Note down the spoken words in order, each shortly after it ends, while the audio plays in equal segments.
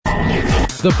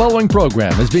The following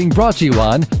program is being brought to you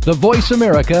on the Voice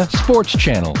America Sports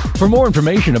Channel. For more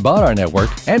information about our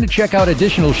network and to check out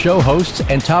additional show hosts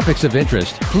and topics of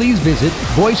interest, please visit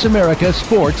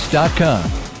voiceamericasports.com.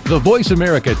 The Voice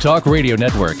America Talk Radio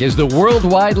Network is the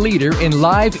worldwide leader in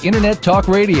live Internet talk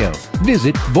radio.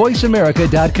 Visit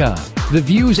voiceamerica.com. The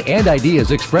views and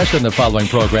ideas expressed on the following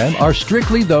program are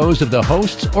strictly those of the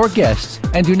hosts or guests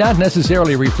and do not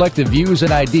necessarily reflect the views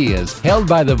and ideas held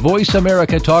by the Voice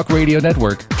America Talk Radio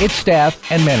Network, its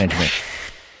staff, and management.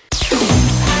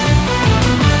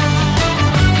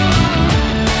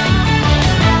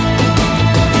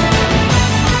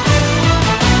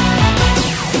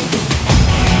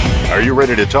 Are you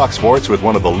ready to talk sports with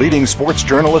one of the leading sports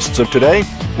journalists of today?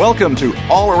 Welcome to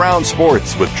All Around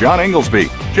Sports with John Ingoldsby.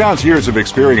 John's years of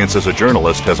experience as a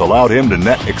journalist has allowed him to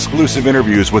net exclusive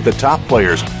interviews with the top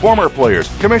players, former players,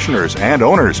 commissioners, and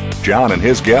owners. John and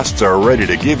his guests are ready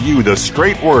to give you the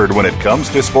straight word when it comes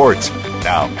to sports.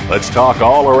 Now, let's talk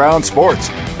all around sports.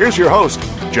 Here's your host,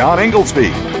 John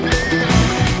Ingoldsby.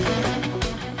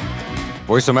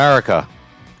 Voice America,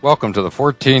 welcome to the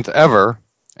 14th ever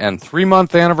and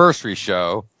 3-month anniversary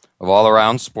show of All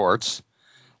Around Sports,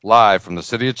 live from the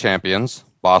City of Champions,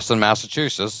 Boston,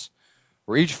 Massachusetts,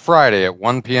 where each Friday at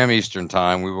 1 p.m. Eastern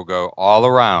Time we will go all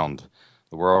around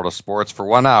the world of sports for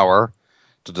 1 hour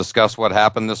to discuss what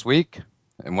happened this week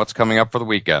and what's coming up for the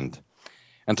weekend.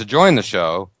 And to join the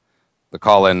show, the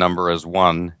call-in number is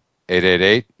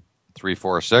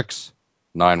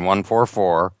 1-888-346-9144,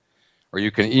 or you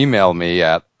can email me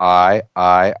at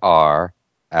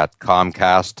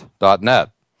iir@comcast.net.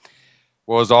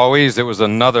 Well, as always, it was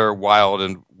another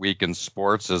wild week in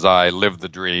sports as I lived the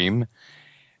dream.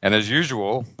 And as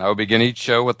usual, I will begin each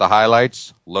show with the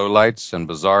highlights, lowlights, and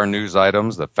bizarre news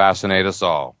items that fascinate us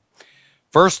all.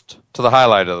 First, to the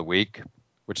highlight of the week,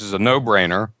 which is a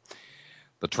no-brainer,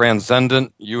 the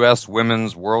transcendent U.S.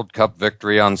 Women's World Cup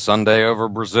victory on Sunday over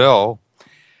Brazil,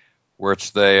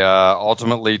 which they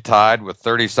ultimately tied with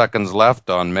 30 seconds left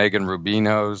on Megan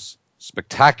Rubino's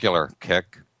spectacular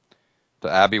kick to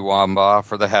Abby Wambach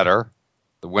for the header,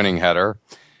 the winning header.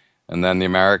 And then the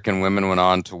American women went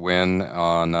on to win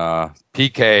on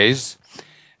PKs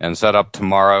and set up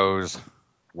tomorrow's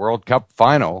World Cup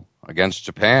final against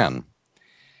Japan.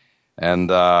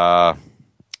 And,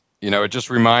 it just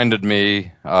reminded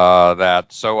me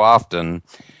that so often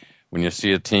when you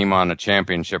see a team on a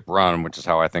championship run, which is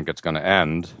how I think it's going to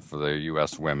end for the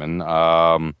U.S. women,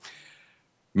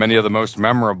 many of the most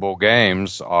memorable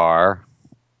games are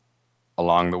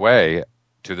along the way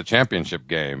to the championship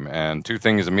game. And two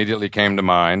things immediately came to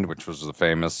mind, which was the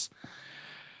famous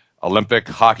Olympic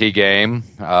hockey game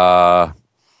where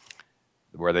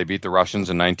they beat the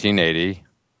Russians in 1980,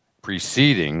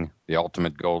 preceding the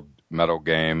ultimate gold medal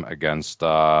game against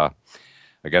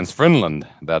Finland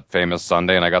that famous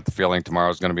Sunday. And I got the feeling tomorrow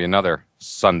is going to be another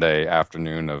Sunday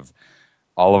afternoon of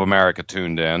all of America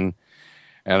tuned in.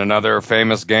 And another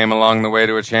famous game along the way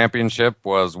to a championship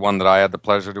was one that I had the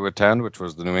pleasure to attend, which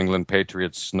was the New England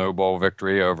Patriots Snow Bowl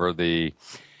victory over the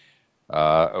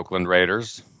Oakland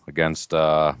Raiders against,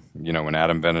 when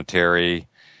Adam Vinatieri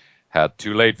had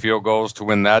 2 late field goals to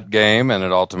win that game, and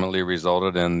it ultimately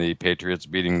resulted in the Patriots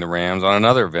beating the Rams on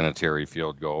another Vinatieri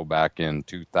field goal back in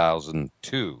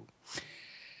 2002.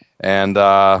 And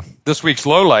this week's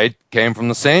lowlight came from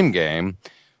the same game,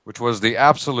 which was the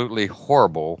absolutely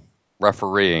horrible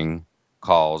refereeing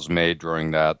calls made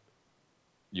during that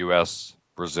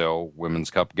U.S.-Brazil Women's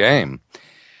Cup game.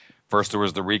 First, there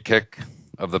was the re-kick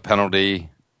of the penalty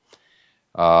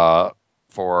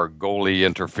for goalie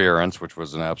interference, which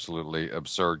was an absolutely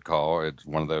absurd call. It's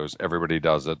one of those, everybody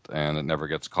does it, and it never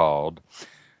gets called.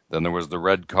 Then there was the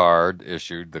red card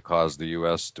issued that caused the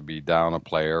U.S. to be down a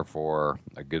player for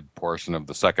a good portion of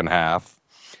the second half.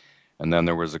 And then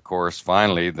there was, of course,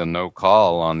 finally, the no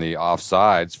call on the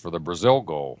offsides for the Brazil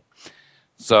goal.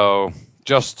 So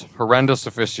just horrendous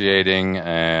officiating,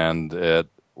 and it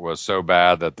was so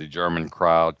bad that the German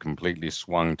crowd completely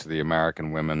swung to the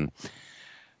American women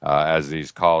as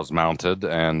these calls mounted,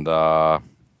 and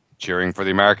cheering for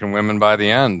the American women by the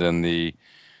end in the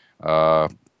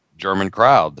German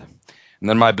crowd. And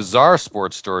then my bizarre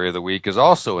sports story of the week is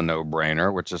also a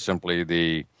no-brainer, which is simply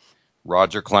the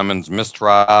Roger Clemens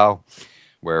mistrial,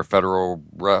 where federal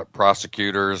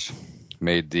prosecutors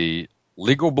made the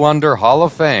legal blunder Hall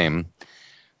of Fame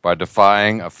by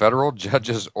defying a federal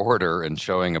judge's order and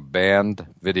showing a banned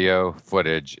video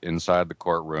footage inside the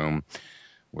courtroom,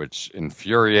 which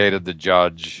infuriated the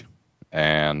judge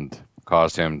and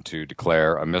caused him to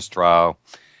declare a mistrial.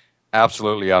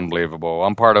 Absolutely unbelievable.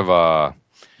 I'm part of a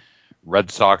Red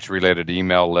Sox-related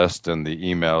email list, and the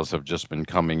emails have just been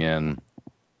coming in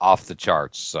off the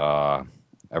charts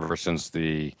ever since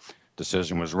the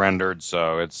decision was rendered.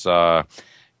 So it's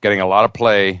getting a lot of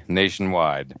play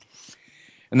nationwide.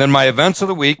 And then my events of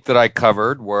the week that I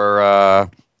covered were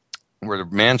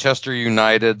Manchester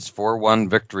United's 4-1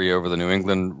 victory over the New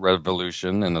England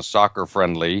Revolution in a soccer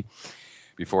friendly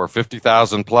before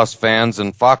 50,000 plus fans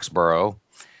in Foxboro,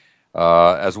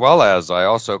 as well as I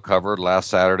also covered last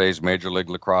Saturday's Major League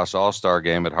Lacrosse All-Star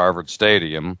game at Harvard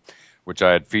Stadium, which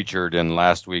I had featured in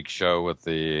last week's show with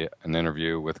an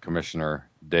interview with Commissioner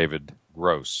David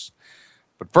Gross.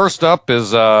 But first up is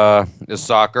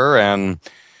soccer, and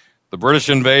the British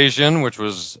invasion, which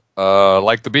was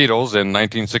like the Beatles in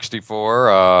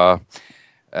 1964,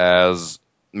 as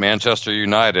Manchester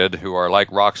United, who are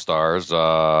like rock stars,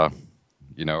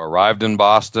 arrived in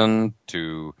Boston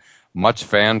to much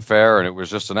fanfare, and it was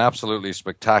just an absolutely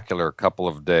spectacular couple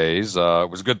of days. It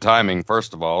was good timing,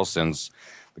 first of all, since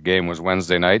the game was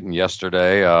Wednesday night, and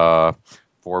yesterday,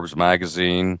 Forbes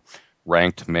magazine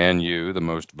ranked Man U the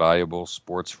most valuable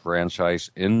sports franchise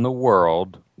in the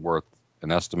world, worth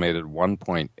an estimated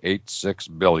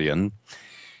 $1.86 billion.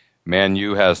 Man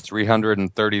U has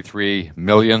 333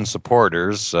 million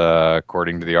supporters,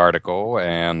 according to the article,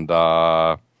 and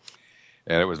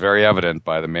it was very evident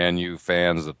by the Man U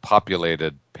fans that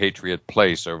populated Patriot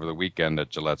Place over the weekend at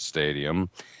Gillette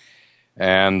Stadium.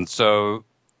 And so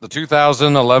the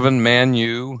 2011 Man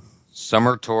U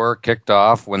summer tour kicked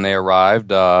off when they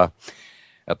arrived at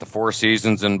the Four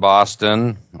Seasons in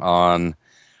Boston on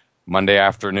Monday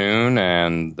afternoon,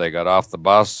 and they got off the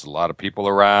bus, a lot of people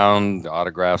around,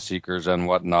 autograph seekers and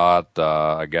whatnot.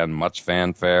 Again, much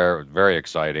fanfare. It was very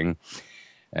exciting.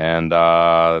 And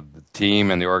the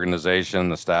team and the organization,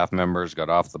 the staff members got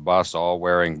off the bus all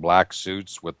wearing black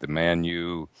suits with the Man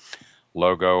U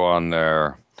logo on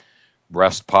their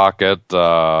breast pocket,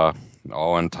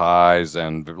 all in ties,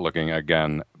 and looking,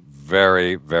 again,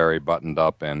 very, very buttoned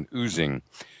up and oozing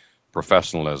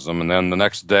professionalism. And then the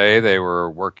next day they were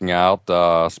working out,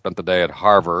 spent the day at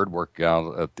Harvard, working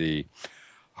out at the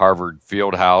Harvard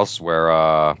Field House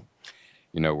where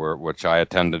which I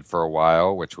attended for a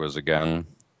while, which was, again,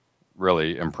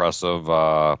 really impressive.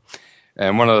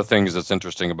 And one of the things that's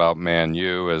interesting about Man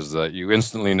U is that you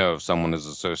instantly know if someone is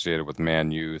associated with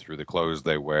Man U through the clothes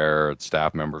they wear.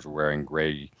 Staff members were wearing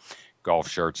gray golf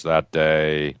shirts that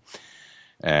day.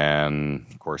 And,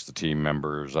 of course, the team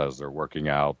members, as they're working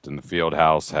out in the field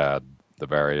house, had the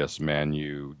various Man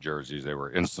U jerseys. They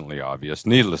were instantly obvious,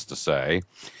 needless to say.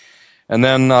 And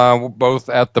then both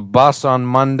at the bus on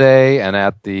Monday and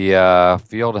at the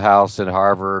field house at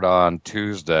Harvard on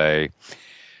Tuesday,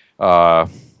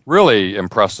 really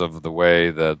impressive the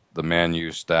way that the Man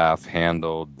U staff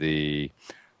handled the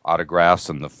autographs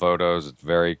and the photos. It's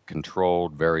very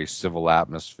controlled, very civil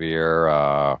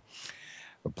atmosphere.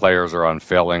 The players are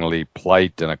unfailingly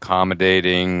polite and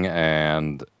accommodating,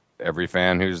 and every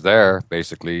fan who's there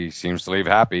basically seems to leave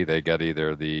happy. They get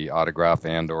either the autograph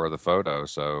and or the photo.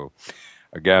 So,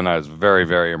 again, I was very,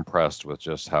 very impressed with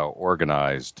just how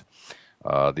organized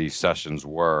these sessions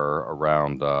were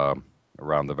around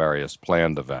the various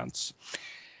planned events.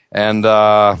 And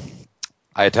I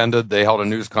attended. They held a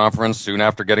news conference soon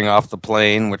after getting off the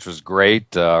plane, which was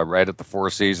great, right at the Four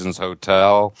Seasons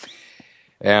Hotel.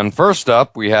 And first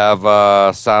up, we have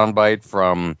a soundbite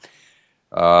from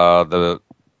the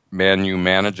Man U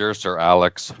manager, Sir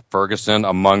Alex Ferguson,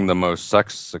 among the most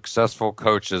successful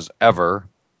coaches ever.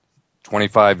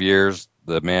 25 years,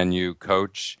 the Man U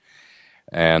coach.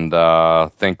 And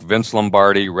think Vince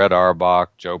Lombardi, Red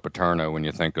Auerbach, Joe Paterno when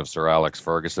you think of Sir Alex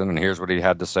Ferguson. And here's what he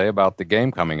had to say about the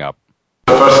game coming up.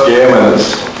 The first game, and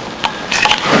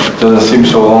it doesn't seem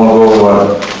so long ago,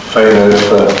 we're fighting out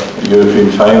for the European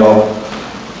final.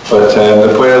 But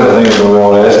the players, I think, have been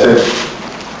well rested.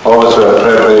 Obviously, our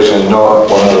preparation is not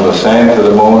 100% at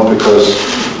the moment because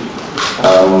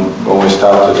when we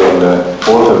started on the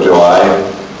 4th of July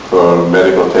for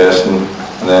medical testing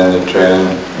and then the training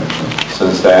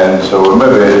since then, so we're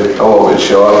maybe a little bit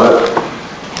short of it.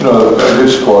 A good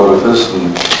squad with us,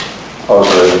 and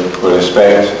obviously we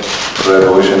respect the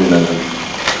Revolution and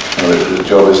the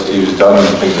job that Steve's done. I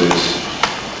think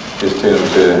he's taken them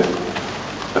to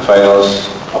the finals.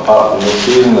 Apart from this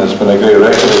season, it's been a great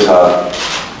record he's had.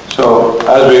 So,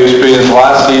 as we experienced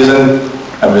last season,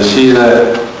 and we see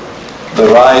the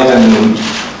rise in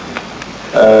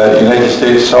United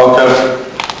States soccer,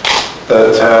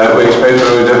 that we expect a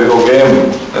really difficult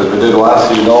game, as we did last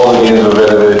season. All the games were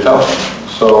very, very tough.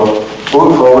 So,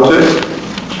 look forward to it.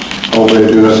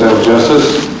 Hopefully do ourselves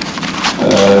justice.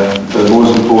 The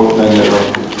most important thing is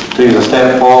we'll take a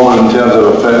step forward in terms of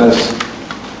our fitness,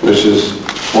 which is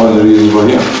one of the reasons we're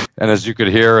here. And as you could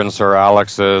hear in Sir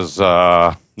Alex's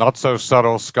not so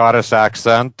subtle Scottish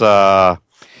accent,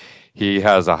 he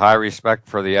has a high respect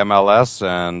for the MLS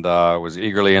and was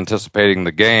eagerly anticipating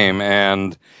the game.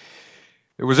 And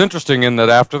it was interesting in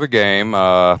that after the game,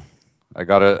 I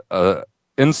got a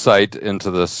insight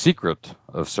into the secret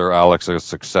of Sir Alex's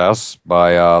success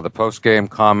by the post-game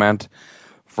comment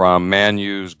from Man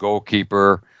U's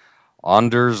goalkeeper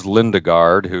Anders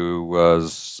Lindegaard, who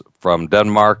was from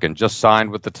Denmark and just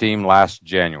signed with the team last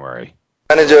January.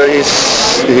 Manager,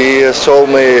 he has told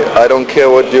me, I don't care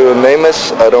what your name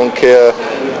is, I don't care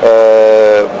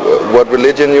what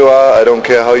religion you are, I don't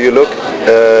care how you look.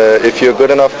 If you're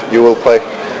good enough, you will play.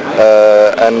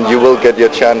 And you will get your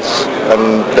chance.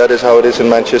 And that is how it is in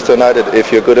Manchester United.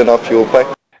 If you're good enough, you will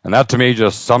play. And that to me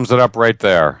just sums it up right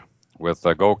there. With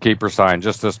a goalkeeper signed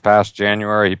just this past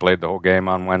January, he played the whole game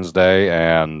on Wednesday,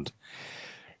 and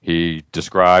he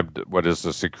described what is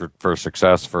the secret for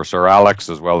success for Sir Alex,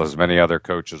 as well as many other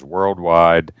coaches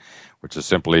worldwide, which is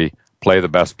simply play the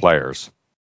best players.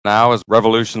 Now, as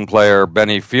Revolution player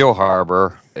Benny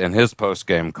Feilhaber, in his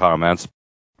post-game comments,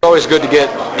 it's always good to get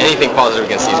anything positive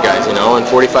against these guys, and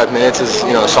 45 minutes is,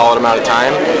 a solid amount of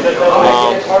time.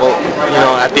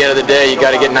 At the end of the day, you got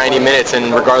to get 90 minutes,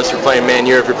 and regardless if you're playing Man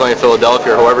U, if you're playing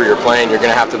Philadelphia, or whoever you're playing, you're going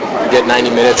to have to get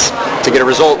 90 minutes to get a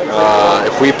result.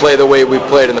 If we play the way we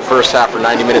played in the first half for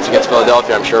 90 minutes against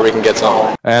Philadelphia, I'm sure we can get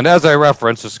some. And as I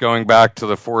referenced, it's going back to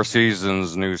the Four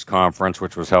Seasons news conference,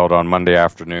 which was held on Monday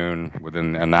afternoon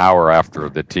within an hour after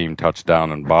the team touched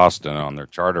down in Boston on their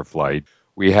charter flight.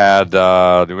 We had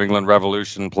New England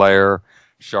Revolution player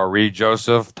Shari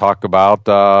Joseph talk about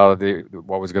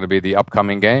what was going to be the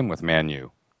upcoming game with Man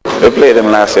U. We played them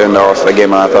last year in the All-Star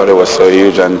game, and I thought it was so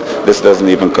huge, and this doesn't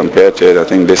even compare to it. I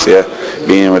think this year,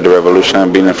 being with the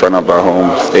Revolution, being in front of our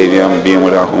home stadium, being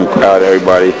with our home crowd,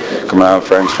 everybody coming out,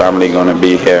 friends, family, going to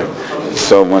be here.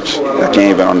 So much, I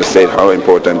can't even understate how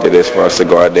important it is for us to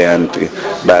go out there and to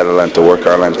battle and to work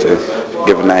hard and to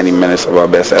give 90 minutes of our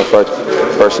best effort.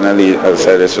 Personally, as I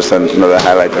said, it's just another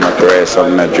highlight in my career. It's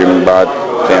something I dream about,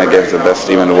 playing against the best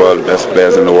team in the world, the best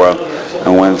players in the world.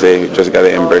 And Wednesday, you just got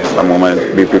to embrace that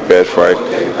moment, be prepared for it,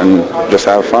 and just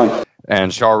have fun.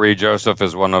 And Shari Joseph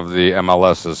is one of the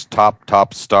MLS's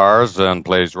top stars and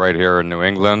plays right here in New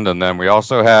England. And then we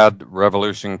also had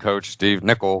Revolution coach Steve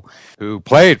Nicol, who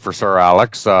played for Sir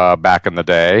Alex back in the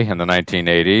day in the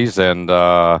 1980s.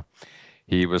 And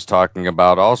he was talking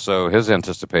about also his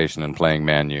anticipation in playing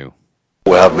Man U.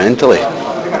 We have mentally.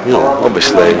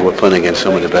 Obviously we're playing against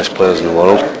some of the best players in the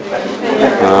world.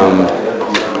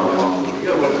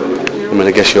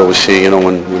 I guess you always see,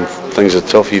 when things are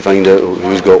tough, you find out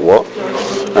who's got what.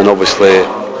 And obviously,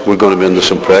 we're going to be under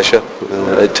some pressure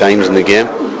at times in the game.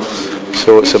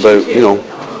 So it's about,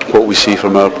 what we see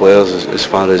from our players as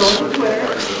far as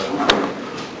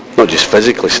not just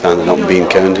physically standing up and being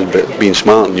counted, but being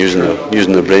smart and using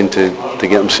their brain to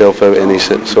get himself out of any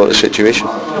sort of situation.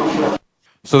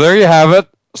 So there you have it.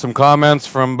 Some comments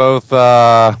from both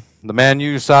the Man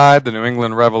U side, the New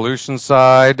England Revolution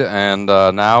side, and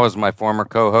now, as my former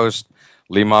co-host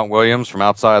Lemont Williams from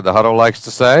Outside the Huddle likes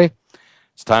to say,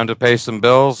 it's time to pay some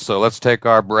bills, so let's take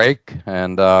our break,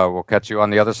 and we'll catch you on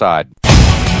the other side.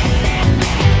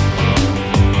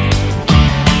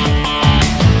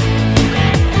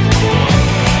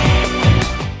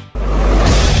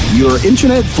 Your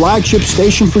internet flagship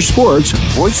station for sports,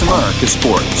 Voice America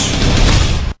Sports.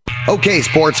 Okay,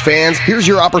 sports fans, here's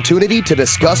your opportunity to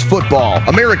discuss football,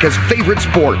 America's favorite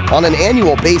sport. On an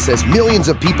annual basis, millions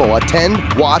of people attend,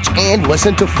 watch, and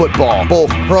listen to football,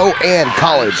 both pro and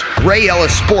college. Ray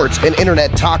Ellis Sports, an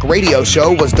internet talk radio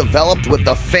show, was developed with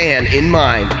the fan in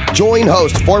mind. Join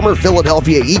host, former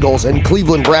Philadelphia Eagles and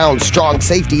Cleveland Browns strong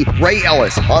safety Ray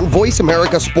Ellis on Voice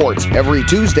America Sports every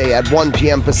Tuesday at 1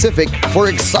 p.m. Pacific for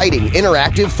exciting,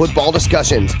 interactive football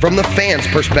discussions from the fans'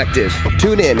 perspective.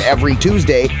 Tune in every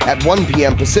Tuesday at 1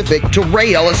 p.m. Pacific to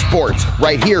Ray Ellis Sports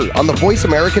right here on the Voice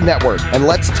America Network, and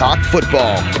let's talk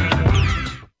football.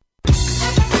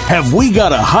 Have we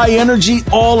got a high-energy,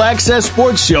 all-access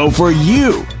sports show for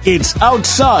you? It's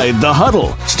Outside the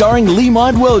Huddle, starring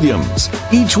Lemont Williams.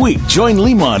 Each week, join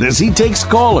Lemont as he takes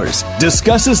callers,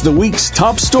 discusses the week's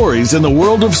top stories in the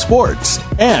world of sports,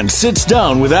 and sits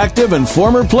down with active and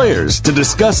former players to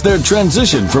discuss their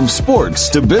transition from sports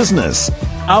to business.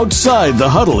 Outside the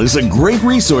Huddle is a great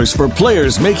resource for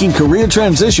players making career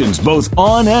transitions both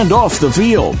on and off the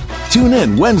field. Tune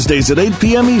in Wednesdays at 8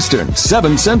 p.m. Eastern,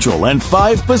 7 Central, and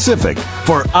 5 Pacific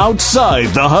for Outside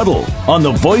the Huddle on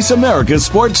the Voice America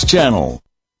Sports Channel.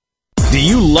 Do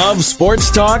you love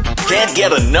sports talk? Can't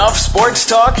get enough sports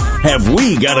talk? Have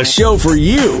we got a show for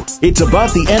you? It's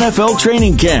about the NFL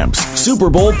training camps, Super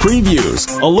Bowl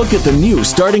previews, a look at the new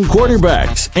starting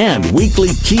quarterbacks, and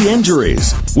weekly key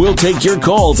injuries. We'll take your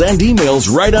calls and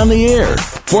emails right on the air.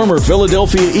 Former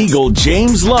Philadelphia Eagle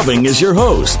James Loving is your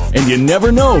host, and you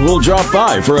never know who'll drop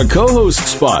by for a co-host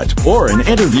spot or an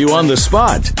interview on the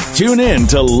spot. Tune in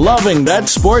to Loving That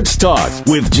Sports Talk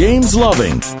with James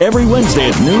Loving every Wednesday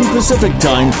at noon Pacific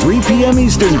Time, 3 p.m.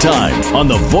 Eastern Time on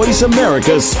the Voice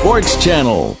America Sports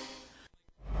Channel.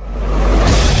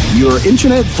 Your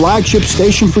internet flagship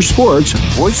station for sports,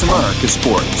 Voice America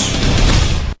Sports.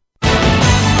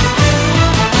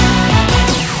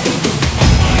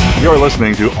 You're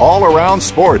listening to All Around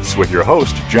Sports with your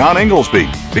host, John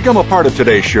Ingoldsby. Become a part of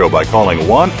today's show by calling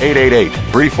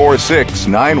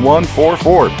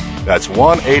 1-888-346-9144. That's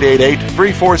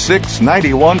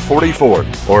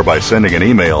 1-888-346-9144. Or by sending an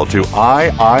email to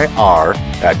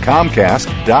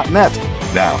iir@comcast.net.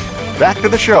 Now, back to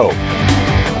the show.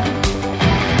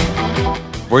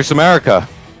 Voice America,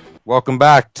 welcome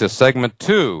back to segment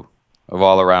 2 of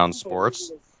All Around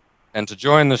Sports. And to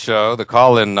join the show, the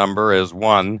call-in number is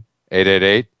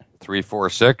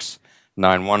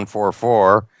 1-888-346-9144,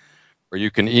 or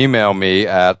you can email me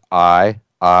at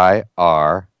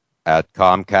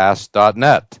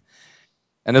iir@comcast.net.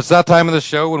 And it's that time of the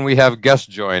show when we have guests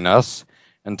join us.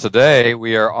 And today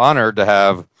we are honored to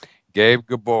have Gabe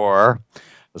Gabor,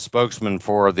 the spokesman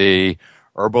for the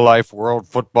Herbalife World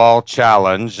Football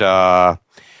Challenge,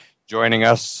 joining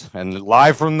us and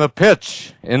live from the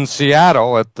pitch in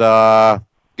Seattle.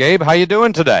 Gabe, how you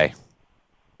doing today?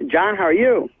 John, how are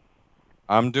you?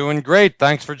 I'm doing great.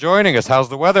 Thanks for joining us. How's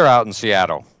the weather out in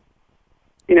Seattle?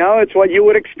 You know, it's what you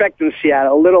would expect in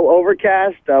Seattle. A little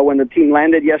overcast. When the team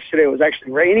landed yesterday, it was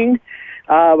actually raining.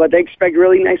 But they expect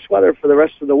really nice weather for the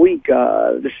rest of the week.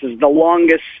 This is the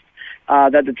longest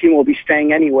that the team will be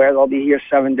staying anywhere. They'll be here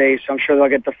 7 days, so I'm sure they'll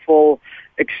get the full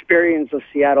experience of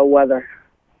Seattle weather.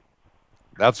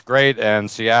 That's great, and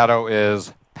Seattle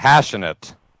is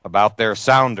passionate about their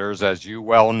Sounders, as you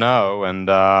well know, and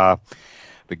the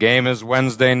game is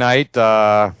Wednesday night,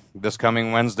 this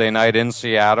coming Wednesday night in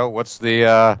Seattle. What's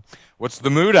the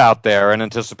mood out there in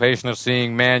anticipation of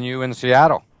seeing Man U in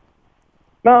Seattle?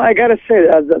 Well, I got to say,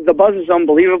 the buzz is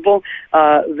unbelievable.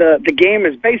 The game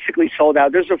is basically sold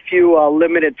out. There's a few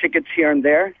limited tickets here and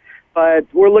there, but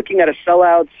we're looking at a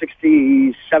sellout,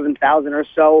 67,000 or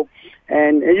so.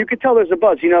 And you could tell there's a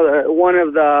buzz. You know, one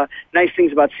of the nice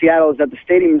things about Seattle is that the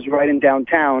stadium is right in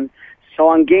downtown. So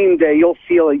on game day, you'll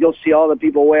see all the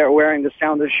people wearing the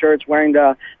Sounders shirts, wearing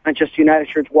the Manchester United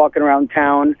shirts, walking around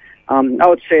town. I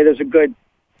would say there's a good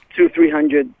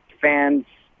 200-300 fans,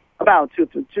 about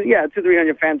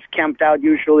 200-300 fans camped out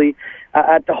usually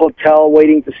at the hotel,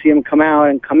 waiting to see them come out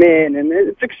and come in, and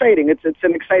it's exciting. It's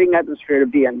an exciting atmosphere to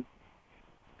be in.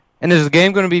 And is the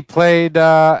game going to be played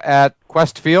at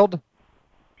Quest Field?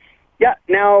 Yeah,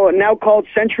 now called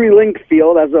CenturyLink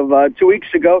Field as of 2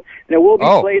 weeks ago, and it will be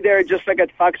played there just like at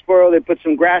Foxboro. They put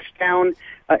some grass down.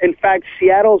 In fact,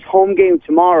 Seattle's home game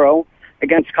tomorrow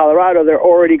against Colorado, they're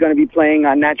already going to be playing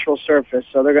on natural surface,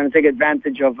 so they're going to take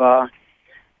advantage of the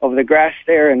grass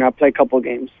there and play a couple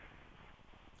games.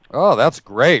 Oh, that's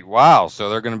great. Wow,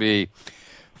 so they're going to be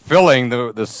filling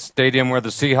the stadium where the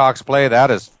Seahawks play.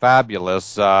 That is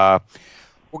fabulous.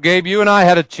 Well, Gabe, you and I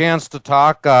had a chance to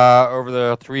talk over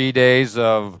the 3 days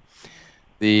of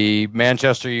the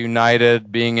Manchester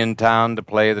United being in town to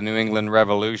play the New England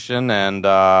Revolution. And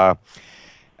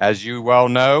as you well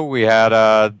know, we had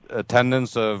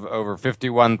attendance of over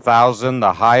 51,000,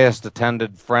 the highest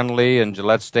attended friendly in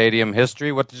Gillette Stadium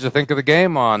history. What did you think of the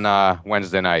game on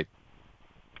Wednesday night?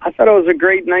 I thought it was a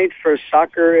great night for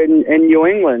soccer in New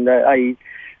England.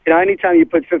 Anytime you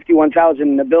put 51,000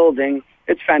 in the building,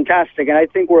 it's fantastic. And I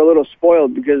think we're a little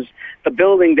spoiled because the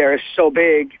building there is so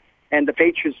big and the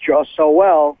Patriots draw so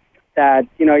well that,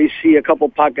 you see a couple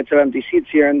pockets of empty seats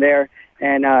here and there.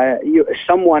 And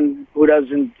someone who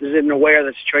isn't aware of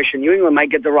the situation in New England might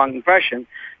get the wrong impression.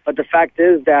 But the fact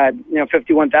is that,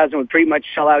 51,000 would pretty much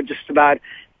sell out just about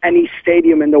any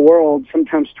stadium in the world,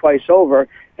 sometimes twice over.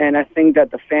 And I think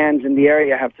that the fans in the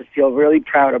area have to feel really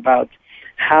proud about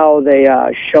how they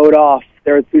showed off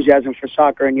their enthusiasm for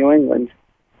soccer in New England.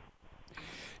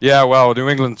 Yeah, well, New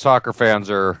England soccer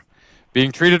fans are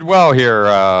being treated well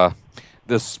here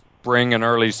this spring and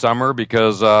early summer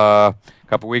because a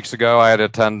couple weeks ago I had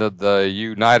attended the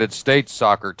United States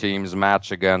soccer team's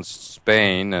match against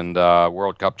Spain and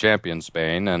World Cup champion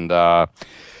Spain. And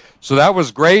so that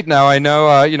was great. Now, I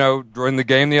know, during the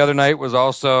game the other night was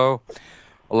also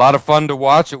a lot of fun to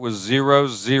watch. It was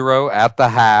 0-0 at the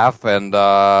half, and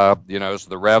so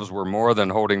the Revs were more than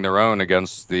holding their own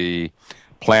against the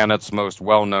planet's most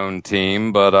well-known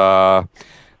team. But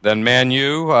then Man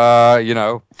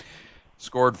U,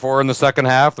 scored 4 in the second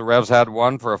half. The Revs had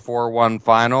 1 for a 4-1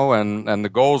 final, and the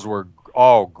goals were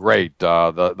all great.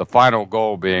 The final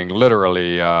goal being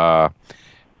literally,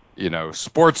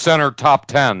 Sports Center top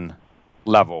 10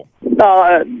 level.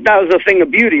 That was a thing of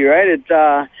beauty, right?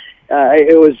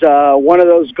 It was one of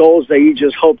those goals that you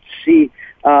just hope to see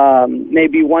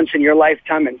maybe once in your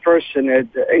lifetime in person.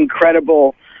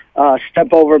 Incredible step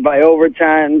over by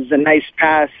Overtons, the nice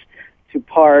pass to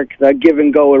Park, the give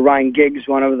and go with Ryan Giggs,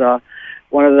 one of the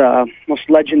most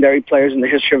legendary players in the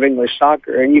history of English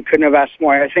soccer, and you couldn't have asked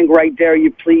more. I think right there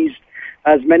you pleased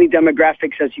as many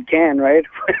demographics as you can, right?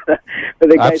 With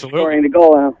the guy scoring the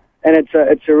goal, and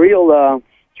it's a real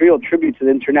tribute to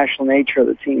the international nature of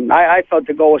the team. I thought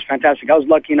the goal was fantastic. I was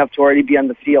lucky enough to already be on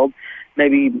the field,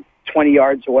 maybe 20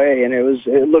 yards away, and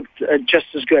it looked just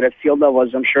as good at field level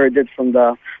as I'm sure it did from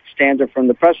the stands or from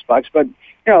the press box. But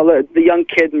the young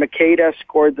kid Makeda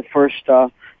scored the first 2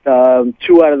 out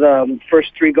of the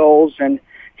first 3 goals, and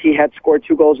he had scored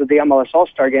 2 goals at the MLS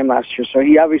All-Star game last year. So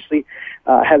he obviously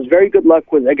has very good luck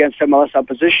against MLS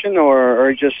opposition,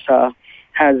 or just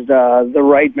has the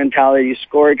right mentality to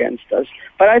score against us.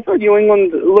 But I thought New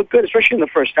England looked good, especially in the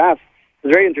first half. It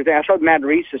was very entertaining. I thought Matt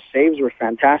Reese's saves were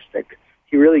fantastic.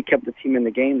 He really kept the team in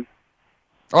the game.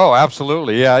 Oh,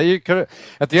 absolutely. Yeah, you could.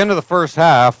 At the end of the first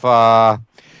half,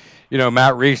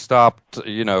 Matt Reese stopped,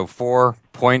 4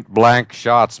 point-blank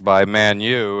shots by Man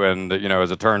U, and,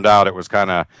 as it turned out, it was kind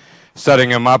of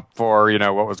setting him up for,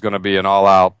 what was going to be an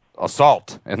all-out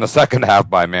assault in the second half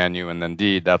by Man U, and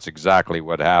indeed, that's exactly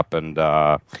what happened.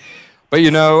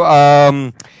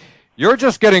 You're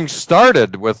just getting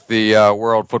started with the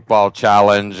World Football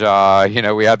Challenge.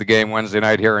 We had the game Wednesday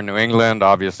night here in New England,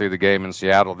 obviously the game in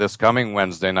Seattle this coming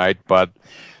Wednesday night, but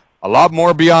a lot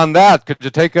more beyond that. Could you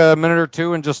take a minute or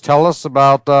two and just tell us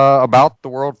about the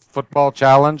World Football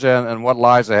Challenge and what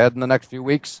lies ahead in the next few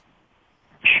weeks?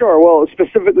 Sure. Well,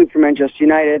 specifically for Manchester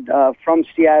United, from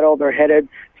Seattle, they're headed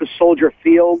to Soldier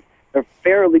Field. They're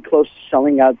fairly close to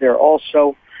selling out there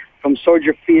also. From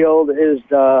Soldier Field is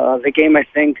the game I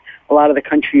think a lot of the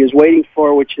country is waiting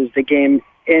for, which is the game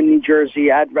in New Jersey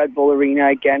at Red Bull Arena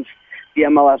against the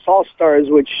MLS All-Stars,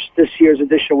 which this year's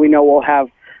edition we know will have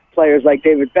players like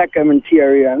David Beckham and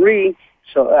Thierry Henry.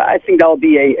 So I think that'll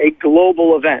be a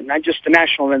global event, not just a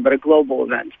national event, but a global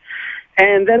event.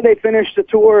 And then they finished the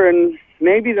tour, and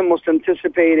maybe the most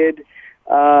anticipated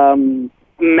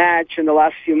match in the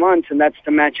last few months, and that's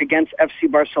the match against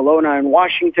FC Barcelona in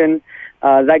Washington.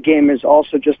 That game is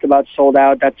also just about sold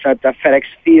out. That's at the FedEx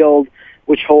Field,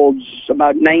 which holds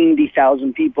about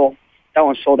 90,000 people. That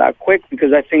one sold out quick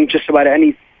because I think just about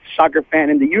any soccer fan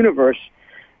in the universe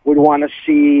would want to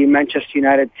see Manchester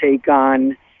United take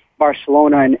on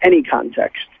Barcelona in any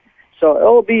context. So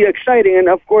it'll be exciting. And,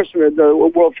 of course,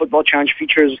 the World Football Challenge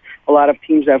features a lot of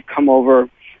teams that have come over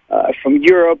from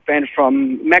Europe and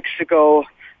from Mexico,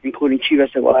 including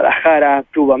Chivas de Guadalajara,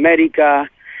 Club America,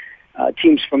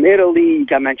 teams from Italy, you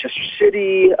got Manchester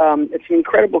City. It's an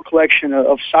incredible collection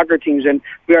of soccer teams, and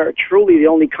we are truly the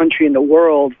only country in the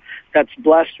world that's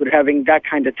blessed with having that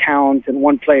kind of talent in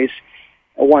one place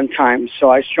at one time. So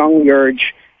I strongly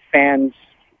urge fans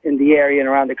in the area and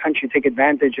around the country to take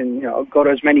advantage and go to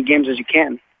as many games as you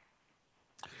can.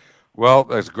 Well,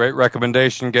 that's a great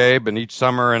recommendation, Gabe, and each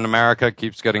summer in America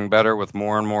keeps getting better with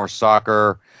more and more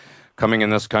soccer coming in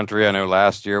this country. I know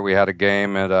last year we had a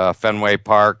game at Fenway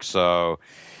Park, so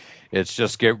it's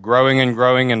just growing and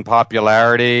growing in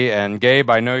popularity. And Gabe,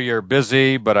 I know you're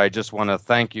busy, but I just want to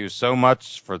thank you so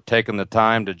much for taking the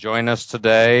time to join us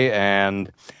today,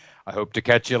 and I hope to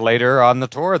catch you later on the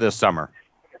tour this summer.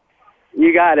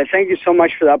 You got it. Thank you so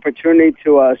much for the opportunity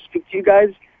to speak to you guys,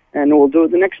 and we'll do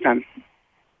it the next time.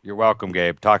 You're welcome,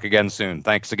 Gabe. Talk again soon.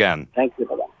 Thanks again. Thank you.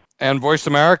 Bye-bye. And Voice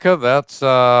America, that's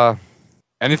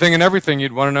anything and everything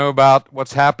you'd want to know about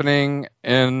what's happening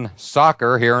in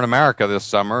soccer here in America this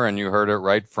summer, and you heard it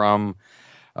right from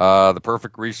the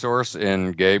perfect resource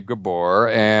in Gabe Gabor.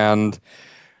 And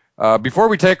before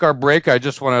we take our break, I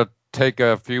just want to take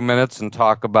a few minutes and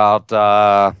talk about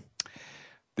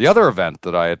the other event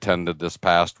that I attended this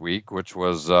past week, which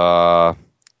was the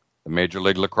Major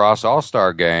League Lacrosse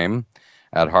All-Star Game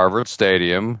at Harvard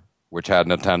Stadium, which had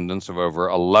an attendance of over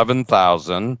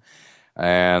 11,000.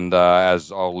 And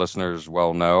as all listeners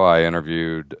well know, I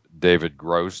interviewed David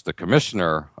Gross, the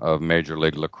commissioner of Major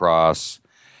League Lacrosse,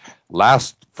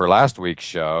 last week's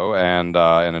show, and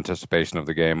in anticipation of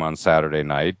the game on Saturday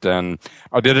night. And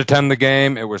I did attend the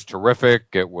game. It was terrific.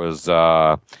 It was,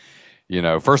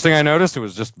 first thing I noticed, it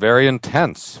was just very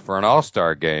intense for an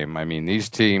all-star game. I mean, these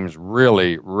teams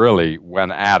really, really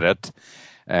went at it.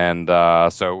 And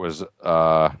so it was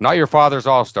not your father's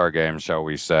all-star game, shall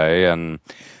we say. And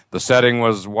the setting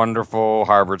was wonderful.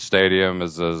 Harvard Stadium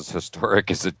is as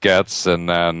historic as it gets. And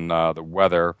then the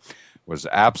weather was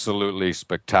absolutely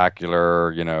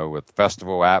spectacular, with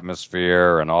festival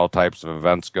atmosphere and all types of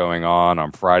events going on.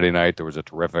 On Friday night, there was a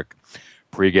terrific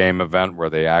pregame event where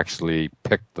they actually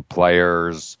picked the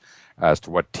players as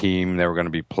to what team they were going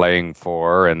to be playing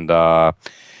for. And the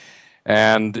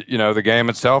game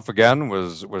itself, again,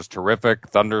 was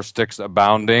terrific. Thundersticks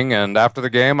abounding. And after the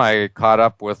game, I caught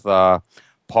up with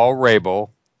Paul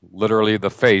Rabel, literally the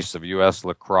face of U.S.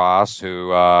 lacrosse,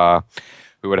 who at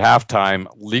halftime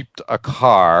leaped a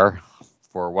car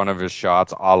for one of his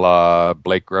shots, a la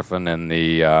Blake Griffin in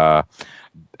the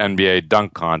NBA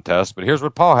dunk contest. But here's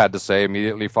what Paul had to say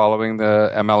immediately following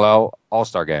the MLL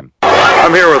All-Star game.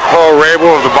 I'm here with Paul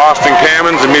Rabel of the Boston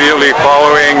Cannons immediately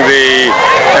following the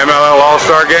MLL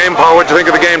All-Star game. Paul, what did you think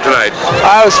of the game tonight?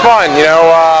 It was fun.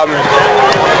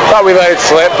 Thought we let it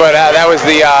slip, but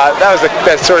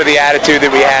that's sort of the attitude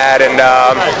that we had. And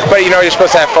but you're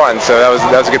supposed to have fun, so that was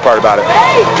a good part about it.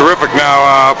 Terrific.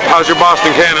 Now, how's your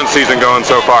Boston Cannons season going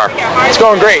so far? It's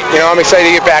going great. I'm excited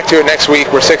to get back to it next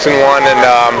week. We're 6-1, and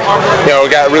we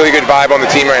got a really good vibe on the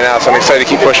team right now, so I'm excited to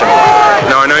keep pushing.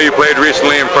 Now, I know you played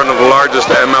recently in front of the largest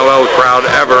MLL crowd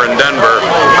ever in Denver.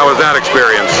 How was that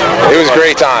experience? It was a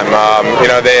great time.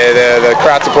 The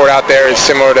crowd support out there is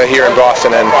similar to here in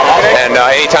Boston, and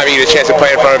anytime you get a chance to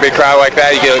play in front of a big crowd like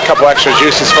that, you get a couple extra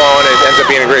juices flowing, and it ends up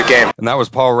being a great game. And that was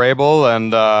Paul Rabel,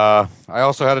 and I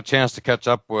also had a chance to catch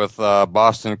up with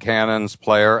Boston Cannons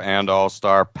player and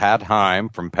all-star Pat Heim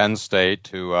from Penn State,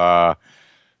 who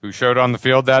showed on the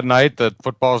field that night that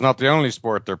football is not the only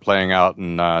sport they're playing out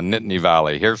in Nittany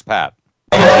Valley. Here's Pat.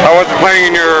 How was it playing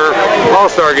in your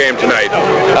All-Star game tonight?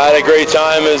 I had a great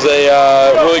time. It was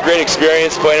a really great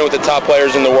experience playing with the top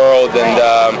players in the world, and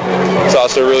it's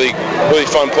also really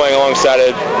fun playing alongside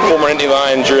a former Indy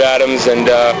Lion, Drew Adams, and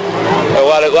a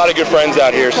lot of good friends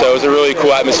out here. So it was a really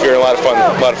cool atmosphere and a lot of fun.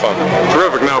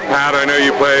 Terrific. Now, Pat, I know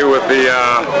you play with the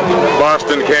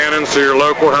Boston Cannons, so you're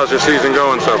local. How's your season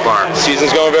going so far?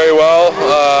 Season's going very well.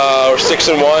 We're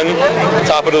 6-1,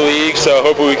 top of the league, so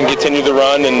hopefully we can continue the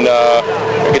run and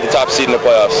get the top seed in the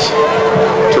playoffs.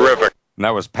 Terrific. And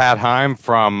that was Pat Heim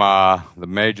from the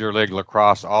Major League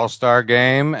Lacrosse All-Star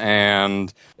Game.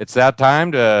 And it's that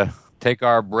time to take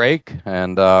our break,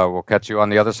 and we'll catch you on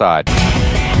the other side.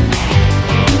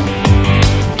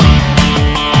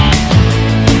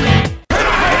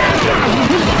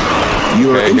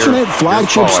 Your internet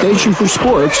flagship station for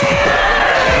sports.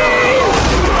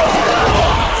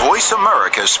 Voice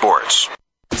America Sports.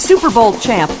 Super Bowl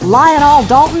champ Lionel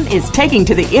Dalton is taking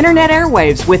to the internet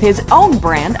airwaves with his own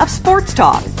brand of sports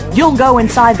talk. You'll go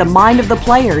inside the mind of the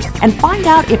players and find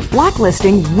out if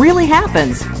blacklisting really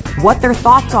happens, what their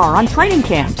thoughts are on training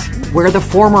camps, where the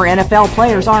former NFL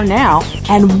players are now,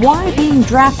 and why being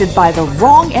drafted by the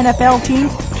wrong NFL team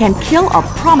can kill a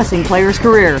promising player's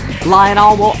career.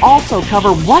 Lionel will also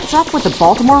cover what's up with the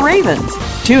Baltimore Ravens.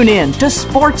 Tune in to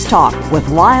Sports Talk with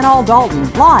Lionel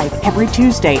Dalton live every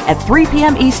Tuesday at 3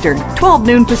 p.m. Eastern, 12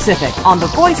 noon Pacific on the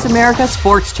Voice America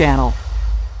Sports Channel.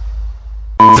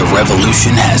 The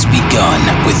revolution has begun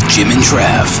with Jim and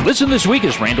Trav. Listen this week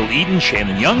as Randall Eden,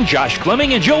 Shannon Young, Josh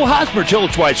Fleming, and Joe Hosmer tell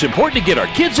us why it's important to get our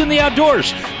kids in the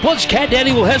outdoors. Plus, Cat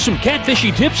Daddy will have some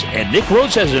catfishing tips, and Nick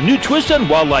Rhodes has a new twist on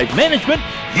wildlife management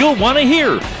you'll want to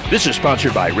hear. This is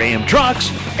sponsored by Ram Trucks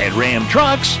at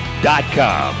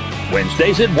ramtrucks.com.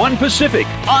 Wednesdays at 1 Pacific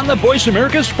on the Voice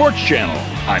America Sports Channel.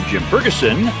 I'm Jim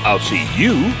Ferguson. I'll see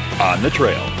you on the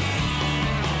trail.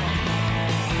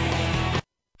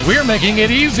 We're making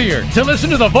it easier to listen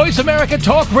to the Voice America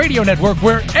Talk Radio Network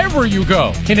wherever you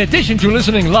go. In addition to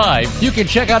listening live, you can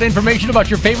check out information about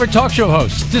your favorite talk show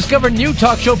hosts, discover new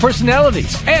talk show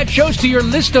personalities, add shows to your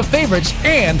list of favorites,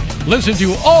 and listen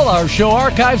to all our show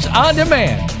archives on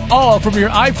demand. All from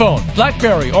your iPhone,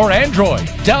 BlackBerry, or Android.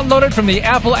 Download it from the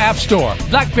Apple App Store,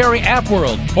 BlackBerry App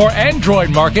World, or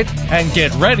Android Market, and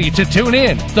get ready to tune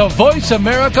in. The Voice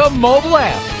America mobile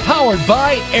app, powered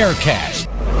by Aircast.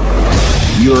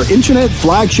 Your internet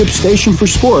flagship station for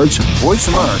sports, Voice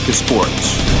America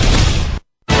Sports.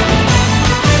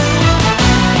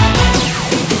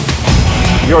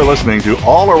 You're listening to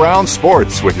All Around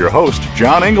Sports with your host,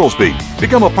 John Ingoldsby.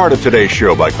 Become a part of today's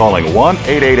show by calling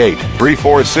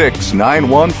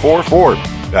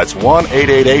 1-888-346-9144. That's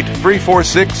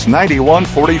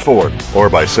 1-888-346-9144, or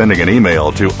by sending an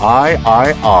email to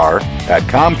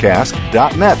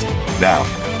iir@comcast.net. Now,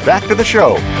 back to the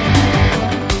show.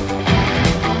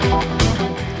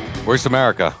 Voice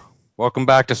America. Welcome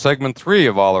back to segment 3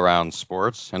 of All Around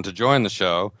Sports. And to join the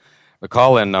show, the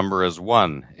call-in number is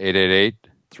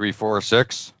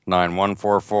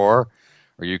 1-888-346-9144, or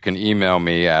you can email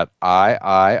me at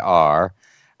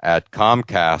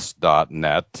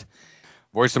iir@comcast.net.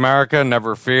 Voice America,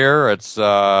 never fear. It's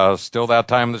still that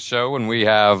time of the show when we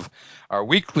have our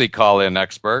weekly call-in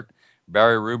expert,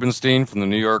 Barry Rubenstein from the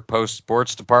New York Post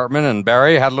Sports Department. And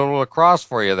Barry, had a little lacrosse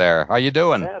for you there. How you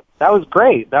doing? Yeah, that was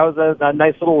great. That was a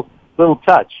nice little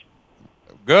touch.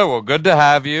 Good. Well, good to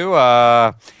have you.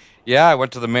 Yeah, I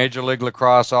went to the Major League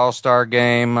Lacrosse All-Star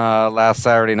game last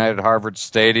Saturday night at Harvard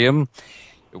Stadium.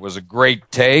 It was a great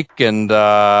take, and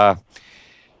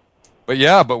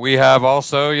but we have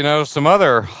also, some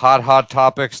other hot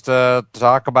topics to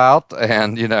talk about,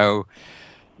 and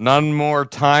none more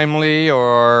timely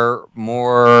or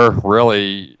more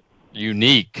really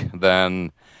unique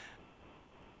than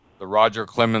the Roger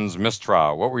Clemens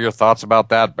mistrial. What were your thoughts about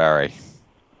that, Barry?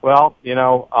 Well,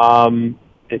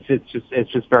 it's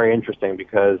just very interesting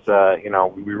because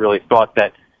we really thought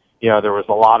that there was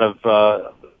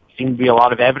seemed to be a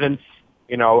lot of evidence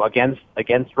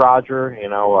against Roger.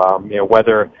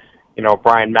 Whether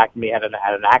Brian McNamee had an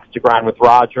axe to grind with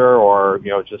Roger, or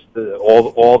just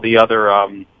all the other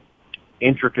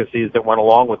intricacies that went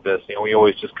along with this. We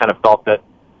always just kind of felt that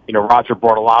Roger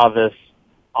brought a lot of this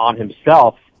on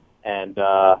himself, and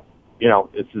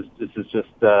this is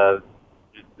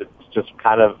just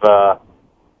kind of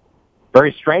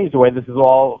very strange the way this is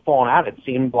all fallen out. It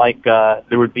seemed like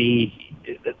there would be,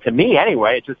 to me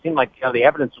anyway, it just seemed like the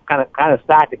evidence was kind of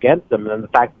stacked against them, and the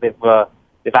fact that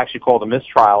they've actually called a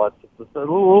mistrial, it's a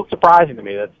little surprising to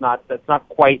me. That's not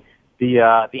quite the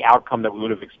outcome that we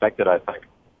would have expected, I think.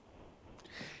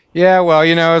 Yeah, well,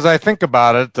 as I think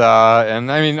about it, and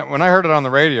I mean, when I heard it on the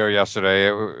radio yesterday,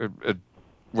 it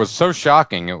was so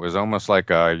shocking. It was almost like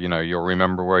you'll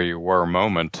remember where you were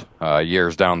moment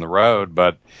years down the road.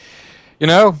 But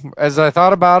as I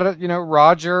thought about it,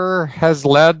 Roger has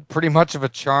led pretty much of a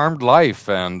charmed life,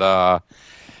 and the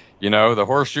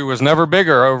horseshoe was never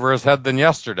bigger over his head than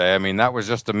yesterday. I mean, that was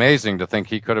just amazing to think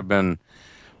he could have been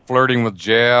flirting with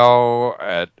jail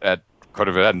could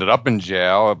have ended up in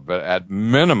jail, but at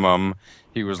minimum,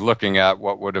 he was looking at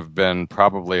what would have been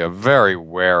probably a very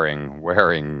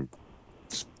wearing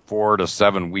 4 to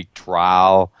 7 week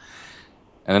trial.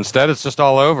 And instead, it's just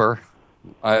all over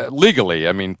legally.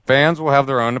 I mean, fans will have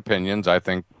their own opinions. I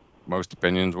think most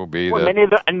opinions will be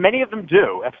that many of them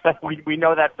do. we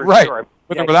know that for right. sure.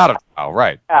 With or without a trial,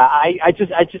 right? I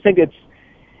just think it's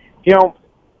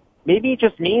maybe it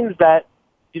just means that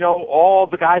all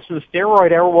the guys from the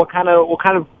steroid era will kind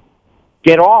of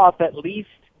get off, at least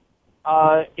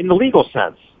in the legal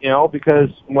sense, because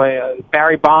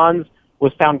Barry Bonds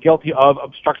was found guilty of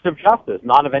obstruction of justice,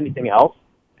 not of anything else,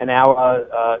 and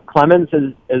now Clemens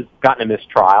has gotten a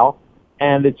mistrial,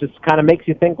 and it just kind of makes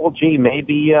you think, well, gee,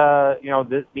 maybe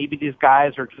maybe these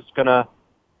guys are just gonna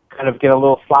kind of get a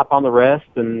little slap on the wrist,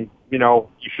 and you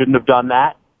shouldn't have done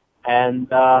that, and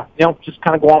just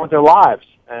kind of go on with their lives.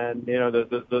 And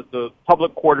the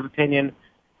public court of opinion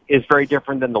is very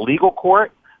different than the legal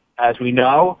court, as we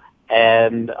know.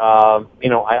 And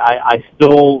I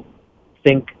still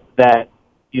think that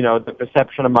the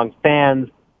perception among fans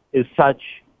is such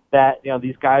that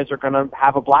these guys are going to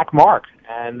have a black mark,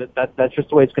 and that's just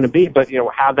the way it's going to be. But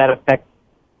how that affects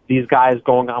these guys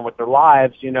going on with their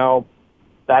lives,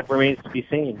 that remains to be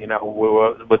seen.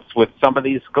 With some of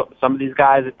these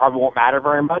guys, it probably won't matter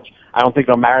very much. I don't think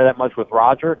it'll matter that much with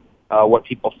Roger, what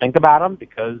people think about him,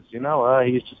 because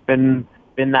he's just been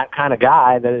that kind of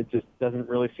guy that it just doesn't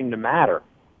really seem to matter.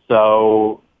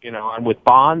 So and with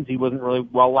Bonds, he wasn't really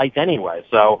well liked anyway.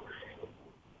 So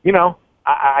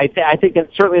I think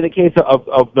it's certainly the case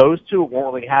of those two. It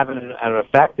won't really have an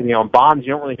effect. And Bonds,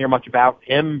 you don't really hear much about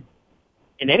him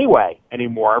in any way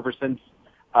anymore ever since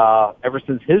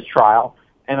his trial.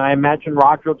 And I imagine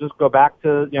Roger will just go back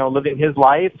to living his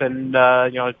life and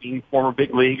being a former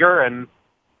big leaguer, and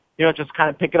just kind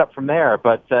of pick it up from there.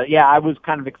 But I was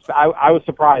kind of I was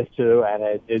surprised too,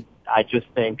 and I just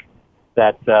think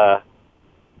that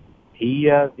he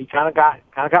kind of got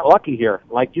lucky here.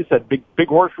 Like you said, big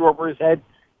horseshoe over his head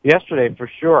yesterday for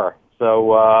sure.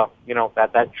 So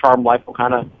that charmed life will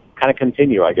kind of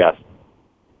continue, I guess.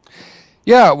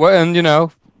 Yeah, well, and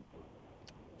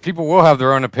people will have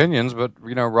their own opinions, but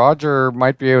Roger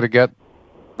might be able to get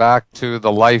back to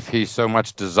the life he so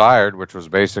much desired, which was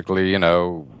basically,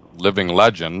 living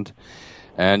legend.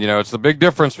 And, it's the big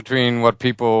difference between what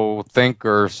people think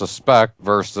or suspect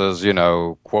versus,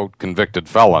 quote, convicted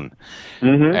felon.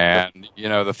 Mm-hmm. And,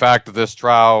 the fact that this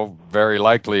trial very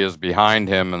likely is behind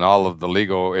him and all of the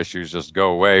legal issues just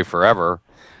go away forever.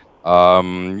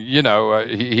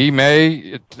 He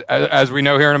may, as we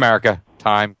know here in America,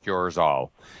 time cures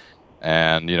all.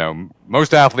 And,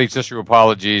 most athletes issue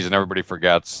apologies and everybody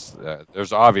forgets.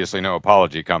 There's obviously no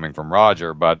apology coming from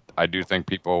Roger, but I do think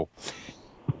people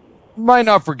might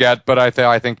not forget, but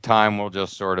I think time will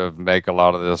just sort of make a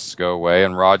lot of this go away,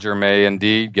 and Roger may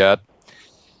indeed get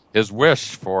his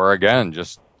wish for, again,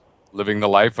 just living the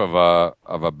life of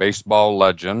a baseball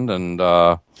legend, and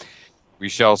we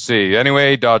shall see.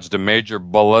 Anyway, he dodged a major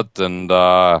bullet, and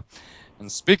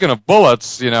speaking of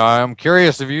bullets, I'm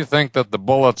curious if you think that the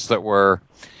bullets that were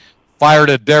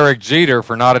fired at Derek Jeter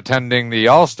for not attending the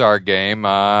All-Star game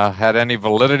had any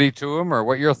validity to him, or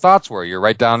what your thoughts were. You're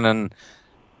right down in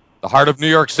the heart of New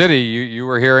York City. You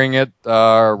were hearing it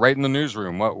right in the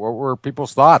newsroom. What were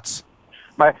people's thoughts?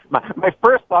 My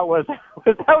first thought was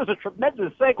that was a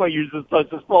tremendous segue you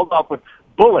just pulled off with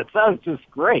bullets. That was just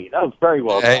great. That was very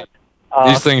well done.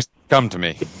 These things come to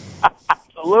me.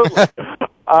 Absolutely.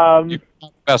 You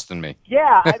best in me.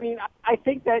 Yeah, I mean, I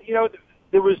think that,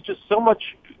 there was just so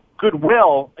much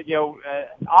goodwill.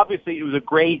 Obviously it was a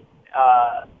great,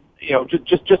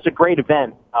 just a great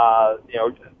event.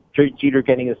 Jeter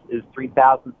getting his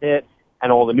 3,000th hit and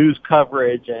all the news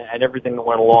coverage and everything that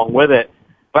went along with it.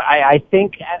 But I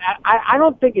think, I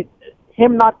don't think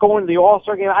him not going to the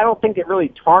All-Star game, I don't think it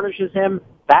really tarnishes him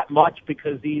that much,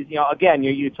 because he's, again,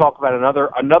 you talk about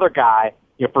another guy,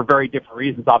 for very different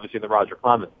reasons, obviously, than Roger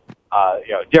Clemens.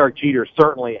 Derek Jeter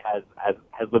certainly has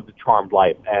lived a charmed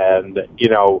life, and,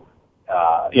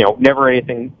 never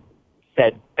anything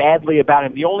said badly about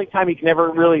him. The only time he can never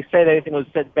really say that anything was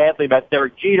said badly about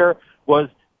Derek Jeter was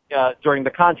during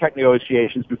the contract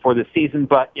negotiations before the season,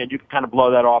 but you can kind of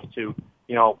blow that off to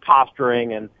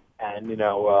posturing and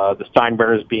the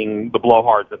Steinbrenners being the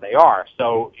blowhards that they are.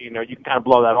 So you can kind of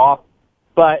blow that off.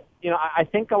 But I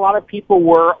think a lot of people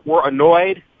were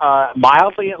annoyed,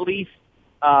 mildly at least,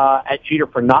 at Jeter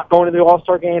for not going to the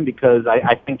All-Star game, because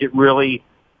I think it really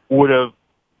would have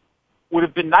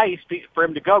been nice for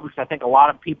him to go, because I think a lot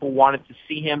of people wanted to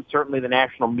see him. Certainly the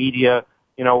national media,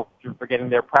 for getting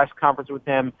their press conference with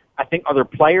him. I think other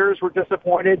players were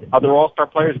disappointed. Other All-Star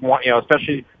players,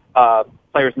 especially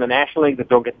players in the National League that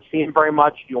don't get to see him very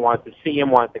much. You wanted to see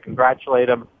him, wanted to congratulate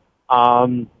him.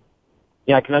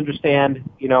 I can understand,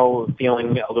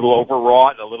 feeling a little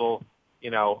overwrought, a little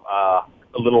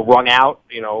wrung out,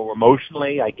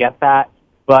 emotionally. I get that.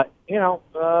 But,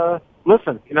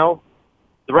 listen,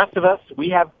 the rest of us, we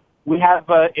have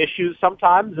issues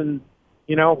sometimes, and,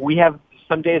 we have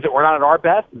some days that we're not at our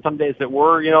best, and some days that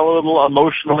we're, a little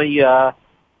emotionally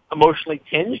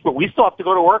tinged, but we still have to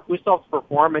go to work. We still have to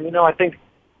perform. And, I think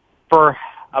for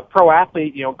a pro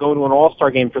athlete, go to an All-Star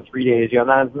game for 3 days,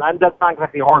 that's not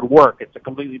exactly hard work. It's a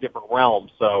completely different realm.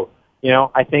 So,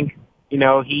 I think,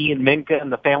 he and Minka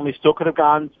and the family still could have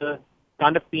gone to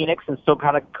Phoenix and still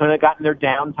could have gotten their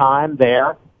downtime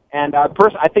there. And,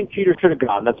 I think Jeter should have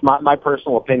gone. That's my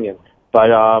personal opinion. But,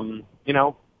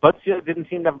 Butts didn't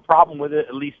seem to have a problem with it,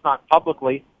 at least not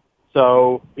publicly.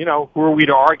 So, who are we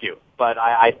to argue? But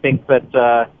I think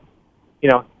that,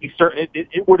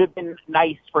 it would have been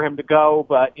nice for him to go.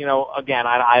 But, again,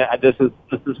 this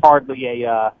is hardly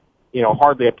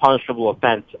a punishable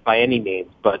offense by any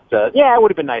means. But, it would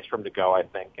have been nice for him to go, I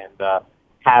think, and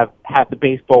have the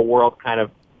baseball world kind of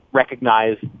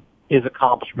recognize his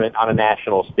accomplishment on a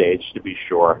national stage, to be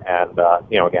sure. And,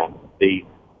 again,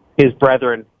 his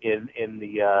brethren in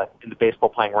the baseball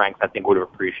playing ranks, I think, would have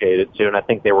appreciated it too. And I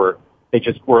think they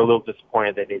just were a little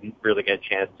disappointed that they didn't really get a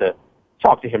chance to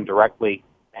talk to him directly.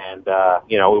 And,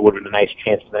 it would have been a nice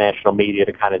chance for the national media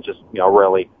to kind of just,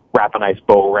 really wrap a nice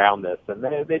bow around this. And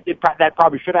that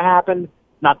probably should have happened.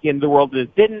 Not the end of the world that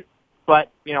it didn't.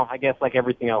 But, I guess like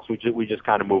everything else, we just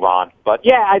kind of move on. But,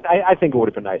 I think it would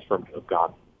have been nice for him to have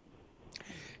gone.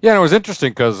 Yeah, and it was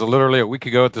interesting because literally a week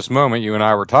ago at this moment, you and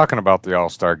I were talking about the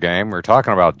All-Star game. We were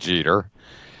talking about Jeter.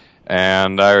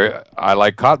 And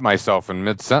I caught myself in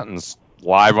mid-sentence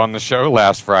live on the show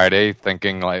last Friday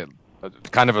thinking,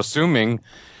 kind of assuming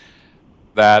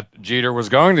that Jeter was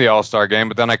going to the All-Star game.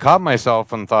 But then I caught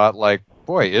myself and thought,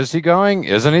 boy, is he going?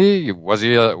 Isn't he? Was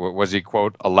he,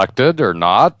 quote, elected or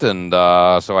not? And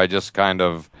so I just kind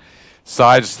of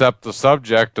sidestepped the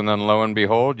subject. And then lo and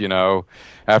behold,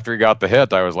 after he got the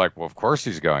hit, I was like, well, of course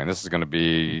he's going. This is going to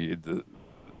be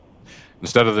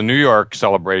instead of the New York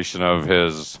celebration of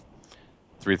his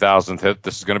 3,000th hit,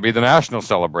 this is going to be the national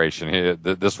celebration.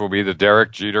 This will be the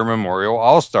Derek Jeter Memorial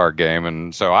All-Star Game.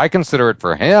 And so I consider it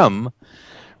for him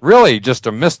really just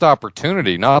a missed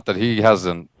opportunity. Not that he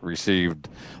hasn't received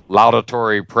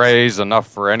laudatory praise enough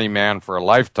for any man for a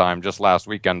lifetime just last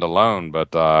weekend alone.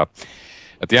 But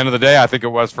at the end of the day, I think it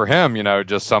was for him,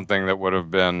 just something that would have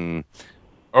been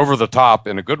over the top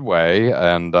in a good way.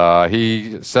 And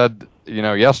he said,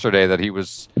 yesterday that he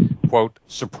was, quote,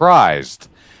 surprised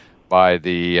by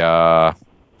the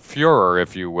furor,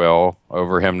 if you will,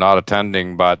 over him not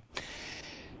attending. But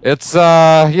it's,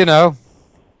 it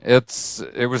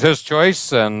was his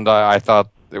choice, and I thought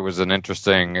it was an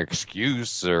interesting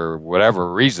excuse or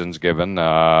whatever reasons given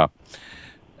as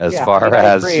far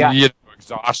as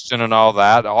exhaustion and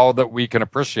all that we can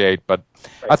appreciate. But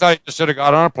I thought he just should have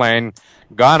got on a plane,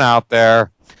 gone out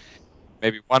there,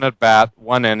 maybe one at bat,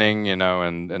 one inning,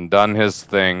 and done his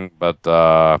thing. But,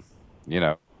 he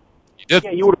did.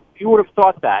 Yeah, you would have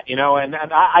thought that, and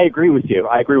I agree with you.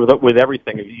 I agree with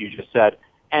everything you just said.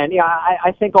 And,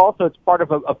 I think also it's part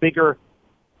of a bigger,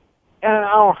 and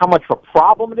I don't know how much of a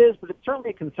problem it is, but it's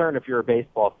certainly a concern if you're a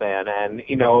baseball fan. And,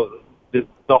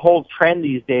 the whole trend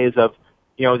these days of,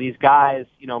 these guys,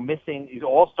 missing these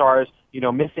all-stars,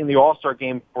 missing the all-star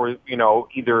game for,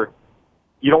 either,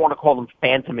 you don't want to call them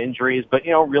phantom injuries, but,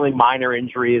 really minor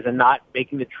injuries and not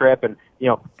making the trip, and,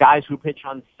 guys who pitch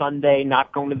on Sunday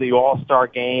not going to the all-star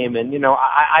game. And,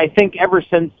 I think ever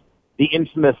since the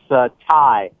infamous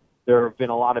tie, there have been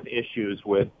a lot of issues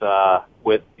with the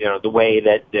way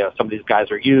that some of these guys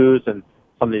are used and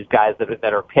some of these guys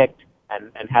that are picked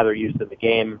and how they're used in the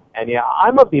game. And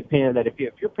I'm of the opinion that if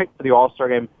you're picked for the All-Star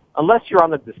game, unless you're on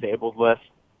the disabled list,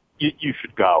 you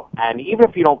should go. And even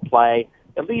if you don't play,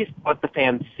 at least let the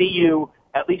fans see you,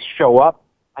 at least show up.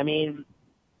 I mean,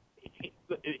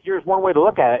 here's one way to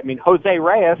look at it. I mean, Jose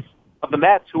Reyes of the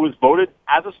Mets, who was voted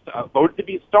to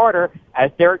be a starter,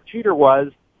 as Derek Jeter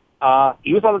was,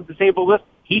 he was on the disabled list.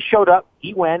 He showed up.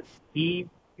 He went. He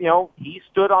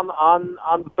stood on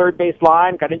the third base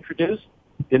line, got introduced,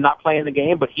 did not play in the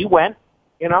game, but he went.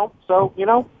 He was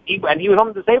on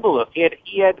the disabled list.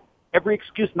 He had every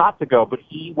excuse not to go, but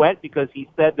he went because he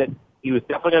said that he was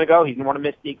definitely going to go. He didn't want to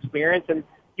miss the experience, and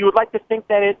you would like to think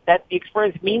that the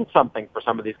experience means something for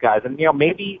some of these guys. And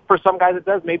maybe for some guys it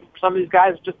does. Maybe for some of these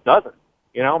guys it just doesn't.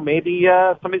 Maybe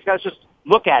some of these guys just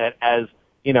look at it as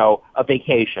a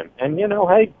vacation. And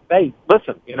hey,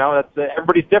 listen. That's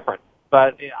everybody's different.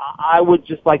 But I would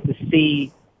just like to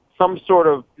see some sort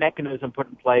of mechanism put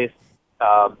in place.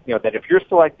 That if you're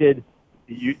selected,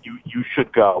 you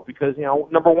should go, because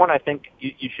number one, I think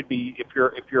you should be, if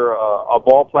you're a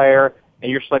ball player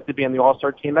and you're selected to be on the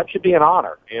All-Star team, that should be an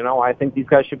honor. I think these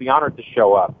guys should be honored to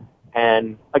show up.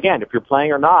 And again, if you're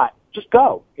playing or not, just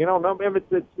go.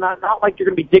 It's not like you're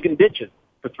going to be digging ditches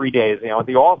for 3 days. At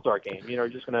the All-Star game, you're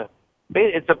just going to.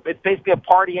 It's basically a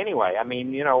party anyway. I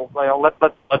mean,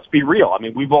 let's be real. I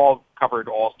mean, we've all covered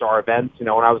All-Star events. When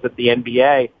I was at the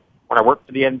NBA. When I worked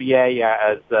for the NBA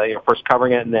as first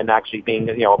covering it and then actually being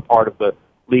a part of the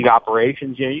league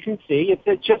operations, you can see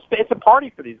it's a party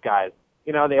for these guys.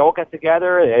 They all get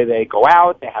together, they go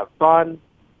out, they have fun,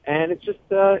 and it's just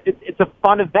it's a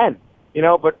fun event.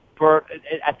 But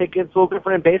I think it's a little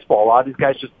different in baseball. A lot of these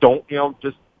guys just don't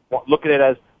just look at it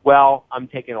as, well, I'm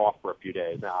taking off for a few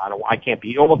days. No, I can't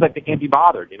be, almost like they can't be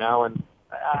bothered. And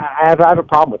I have a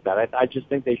problem with that. I just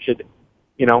think they should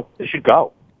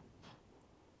go.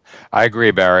 I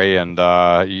agree, Barry, and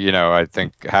I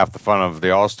think half the fun of the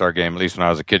All-Star game, at least when I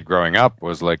was a kid growing up,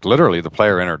 was like literally the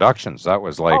player introductions. That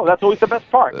was like, that's always the best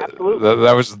part. Absolutely,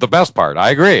 that was the best part.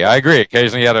 I agree.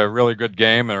 Occasionally, you had a really good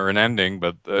game or an ending,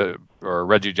 but or a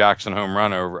Reggie Jackson home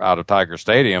run out of Tiger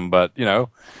Stadium. But the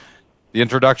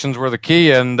introductions were the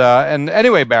key. And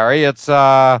anyway, Barry, it's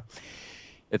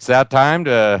that time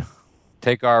to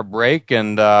take our break,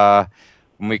 and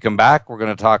when we come back, we're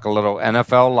going to talk a little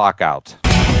NFL lockout.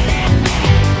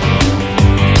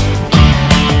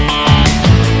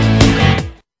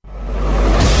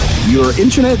 Your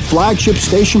internet flagship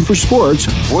station for sports,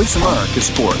 Voice America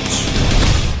Sports.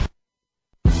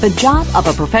 The job of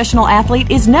a professional athlete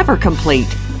is never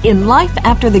complete. In Life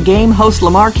After the Game, host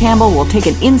Lamar Campbell will take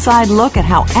an inside look at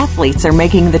how athletes are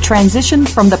making the transition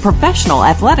from the professional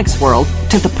athletics world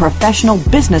to the professional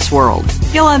business world.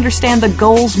 You'll understand the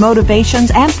goals, motivations,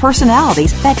 and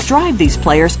personalities that drive these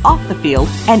players off the field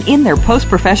and in their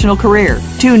post-professional career.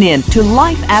 Tune in to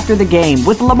Life After the Game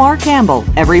with Lamar Campbell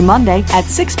every Monday at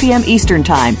 6 p.m. Eastern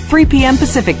Time, 3 p.m.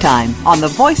 Pacific Time on the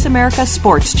Voice America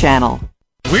Sports Channel.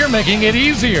 We're making it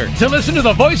easier to listen to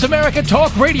the Voice America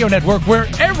Talk Radio Network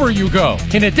wherever you go.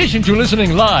 In addition to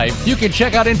listening live, you can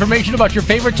check out information about your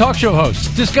favorite talk show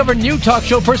hosts, discover new talk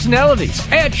show personalities,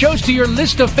 add shows to your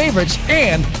list of favorites,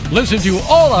 and listen to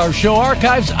all our show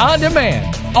archives on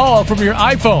demand. All from your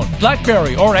iPhone,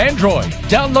 BlackBerry, or Android.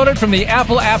 Download it from the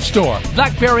Apple App Store,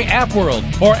 BlackBerry App World,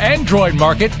 or Android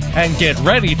Market, and get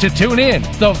ready to tune in.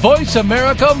 The Voice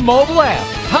America mobile app,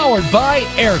 powered by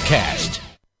Aircast.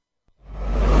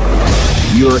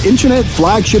 Your internet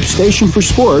flagship station for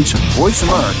sports, Voice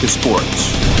America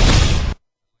Sports.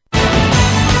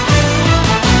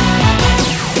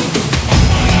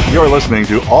 You're listening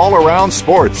to All Around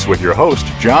Sports with your host,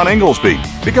 John Ingoldsby.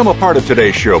 Become a part of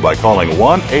today's show by calling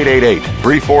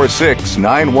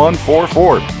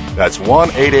 1-888-346-9144. That's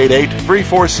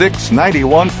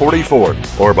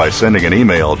 1-888-346-9144. Or by sending an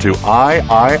email to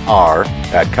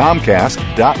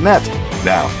iir@comcast.net.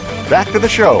 Now, back to the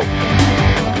show.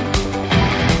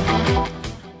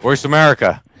 Voice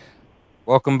America,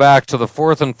 welcome back to the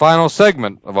fourth and final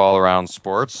segment of All Around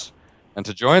Sports. And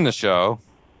to join the show,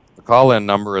 the call-in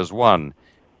number is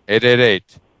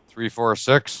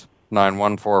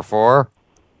 1-888-346-9144, or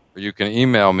you can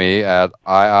email me at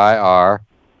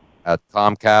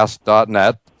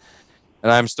iir@comcast.net.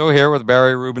 And I'm still here with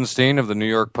Barry Rubenstein of the New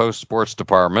York Post Sports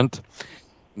Department.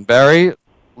 And Barry,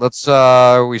 we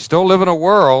still live in a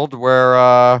world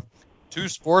where two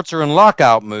sports are in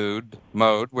lockout mode,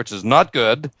 which is not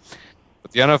good.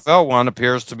 But the NFL one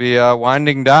appears to be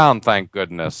winding down, thank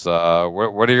goodness.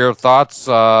 What are your thoughts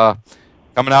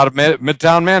coming out of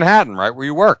Midtown Manhattan, right where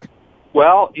you work?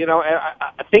 Well,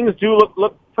 things do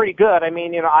look pretty good. I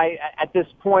mean, at this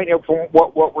point, from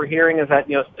what we're hearing is that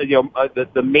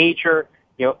the major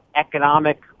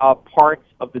economic parts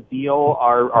of the deal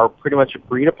are pretty much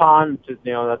agreed upon.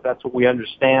 That's what we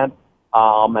understand.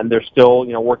 And they're still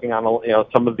working on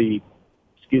some of the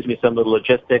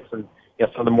logistics and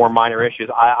some of the more minor issues.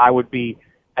 I would be,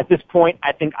 at this point,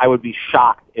 I think I would be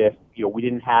shocked if we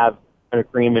didn't have an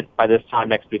agreement by this time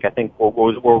next week. I think what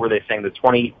were they saying? The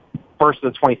 21st or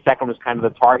the 22nd was kind of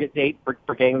the target date for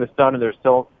getting this done, and they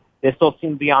still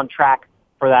seem to be on track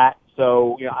for that.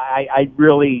 So I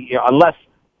really, unless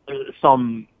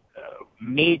some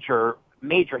major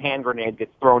hand grenade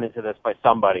gets thrown into this by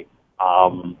somebody,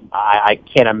 I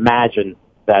can't imagine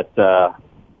that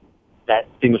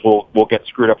things will get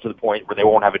screwed up to the point where they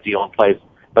won't have a deal in place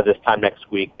by this time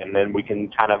next week, and then we can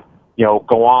kind of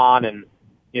go on, and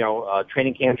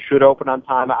training camp should open on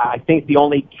time. I think the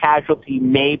only casualty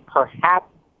may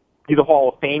perhaps be the Hall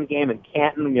of Fame game in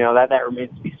Canton. That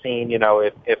remains to be seen.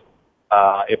 If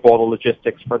all the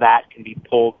logistics for that can be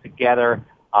pulled together,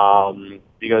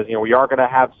 because we are going to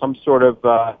have some sort of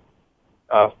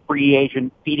free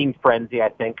agent feeding frenzy. I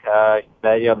think that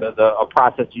a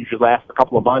process usually lasts a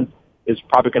couple of months is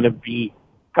probably going to be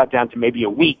cut down to maybe a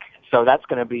week. So that's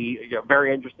going to be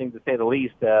very interesting to say the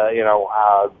least.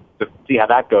 To see how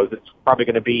that goes. It's probably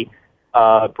going to be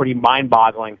pretty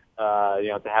mind-boggling.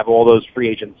 To have all those free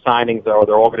agent signings, or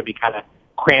they're all going to be kind of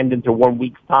crammed into 1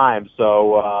 week's time.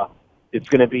 So it's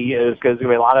going to be a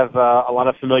lot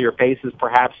of familiar faces,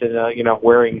 perhaps,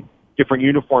 wearing different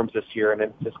uniforms this year, and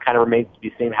it just kind of remains to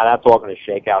be seen how that's all going to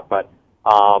shake out. But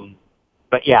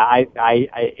yeah,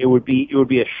 it would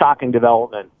be a shocking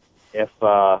development if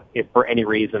for any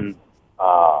reason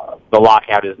the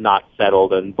lockout is not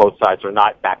settled and both sides are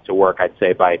not back to work. I'd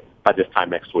say by this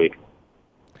time next week.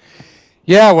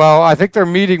 Yeah, well, I think they're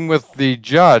meeting with the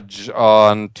judge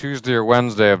on Tuesday or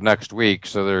Wednesday of next week,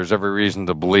 so there's every reason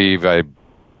to believe, I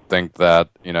think, that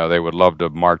they would love to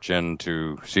march in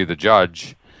to see the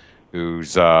judge,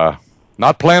 who's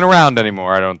not playing around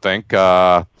anymore, I don't think,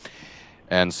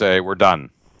 and say, we're done.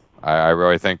 I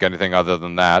really think anything other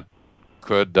than that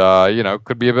could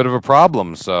be a bit of a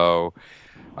problem. So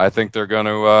I think they're going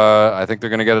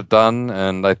to get it done,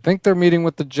 and I think they're meeting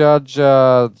with the judge.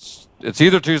 It's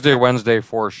either Tuesday or Wednesday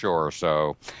for sure.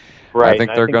 So right. I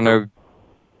think they're going to.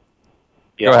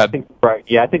 Yeah, go ahead. I think, right.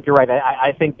 Yeah, I think you're right.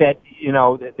 I think that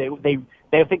they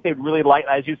think they'd really like,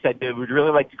 as you said, they would really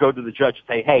like to go to the judge and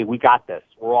say, "Hey, we got this.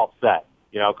 We're all set."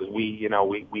 Because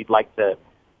we'd like to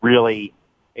really,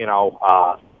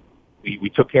 we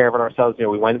took care of it ourselves.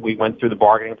 We went through the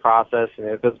bargaining process, and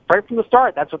it was right from the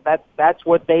start. That's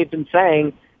what they've been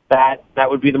saying. That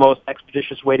would be the most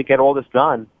expeditious way to get all this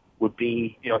done. Would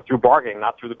be through bargaining,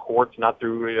 not through the courts, not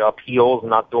through appeals,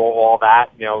 and not through all that.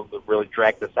 To really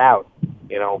drag this out.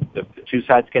 The two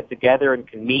sides get together and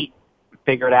can meet,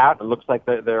 figure it out. It looks like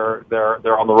they're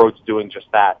on the road to doing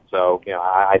just that. So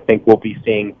I think we'll be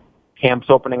seeing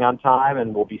camps opening on time,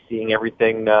 and we'll be seeing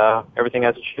everything as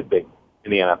it should be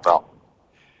in the NFL.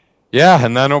 Yeah,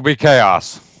 and then it'll be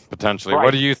chaos, potentially. Right.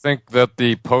 What do you think that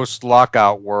the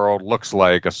post-lockout world looks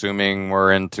like, assuming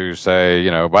we're into, say,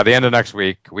 by the end of next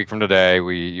week, a week from today,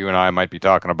 you and I might be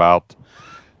talking about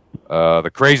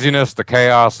the craziness, the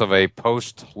chaos of a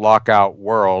post-lockout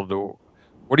world.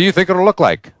 What do you think it'll look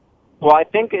like? Well, I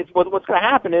think what's going to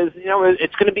happen is,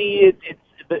 it's going to be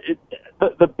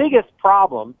the biggest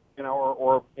problem,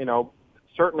 or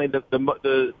certainly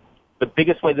the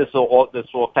biggest way this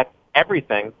will affect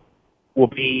everything will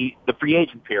be the free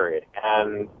agent period.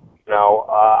 And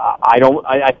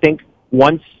I think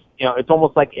once it's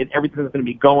almost like everything's going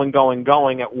to be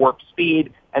going at warp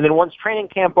speed, and then once training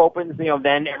camp opens,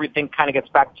 then everything kind of gets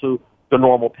back to the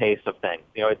normal pace of things.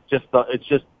 It's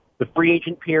just the free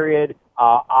agent period.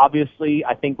 Obviously,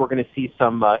 I think we're going to see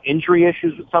some injury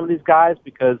issues with some of these guys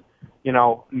because,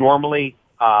 normally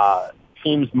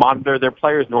teams monitor their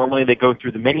players. Normally they go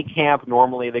through the mini camp.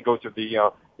 Normally they go through the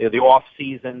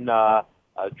off-season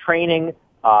training.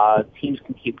 Teams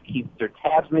can keep their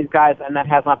tabs on these guys, and that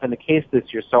has not been the case this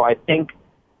year. So I think,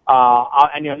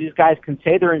 and these guys can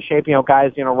say they're in shape.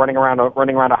 Guys, running around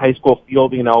a high school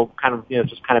field,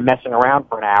 just kind of messing around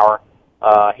for an hour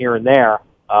here and there.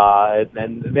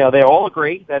 And they all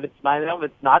agree that it's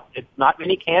not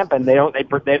mini camp, and they're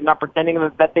not pretending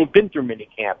that they've been through mini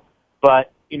camp.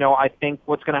 But I think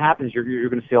what's going to happen is you're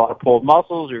going to see a lot of pulled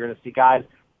muscles. You're going to see guys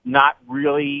not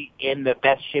really in the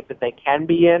best shape that they can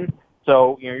be in.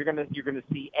 So you're going to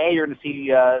see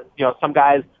some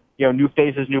guys new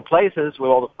faces, new places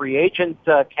with all the free agent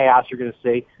chaos you're going to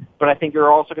see. But I think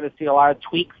you're also going to see a lot of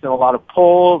tweaks and a lot of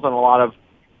pulls and a lot of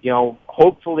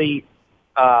hopefully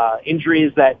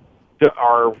injuries that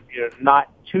are not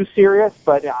too serious.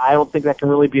 But I don't think that can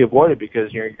really be avoided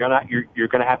because you're going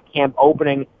to have camp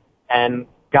opening and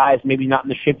guys maybe not in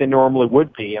the shape they normally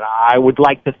would be. And I would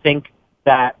like to think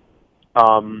that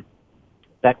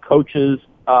that coaches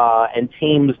and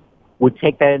teams would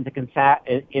take that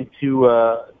into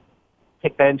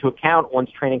account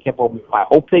once training camp opens. I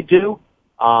hope they do.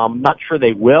 Not sure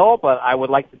they will, but I would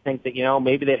like to think that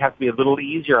maybe they'd have to be a little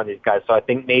easier on these guys. So I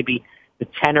think maybe the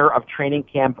tenor of training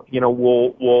camp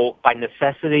will by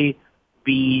necessity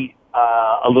be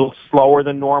a little slower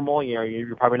than normal.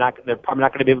 They're probably not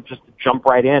going to be able just to jump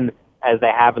right in as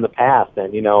they have in the past.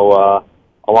 And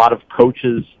a lot of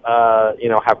coaches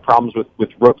have problems with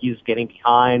rookies getting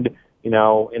behind. In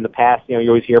the past, you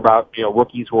always hear about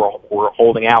rookies who are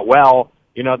holding out well.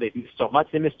 They missed so much.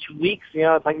 They missed 2 weeks.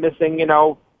 It's like missing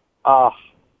half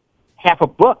a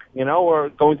book. Or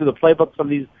going through the playbook. Some of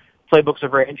these playbooks are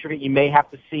very intricate.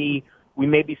 We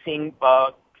may be seeing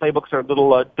playbooks are a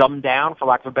little dumbed down, for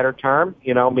lack of a better term.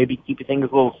 Maybe keep things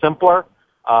a little simpler,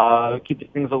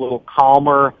 keep things a little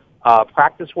calmer,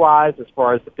 practice-wise, as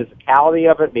far as the physicality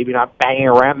of it. Maybe not banging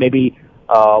around. Maybe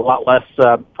a lot less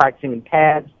practicing in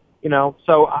pads.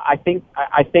 So I think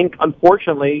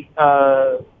unfortunately,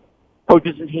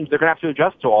 coaches and teams, they're going to have to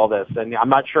adjust to all this, and I'm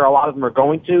not sure a lot of them are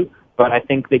going to, but I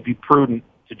think they'd be prudent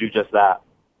to do just that.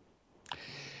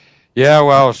 Yeah,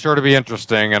 well, sure to be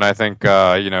interesting, and I think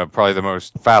probably the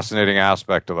most fascinating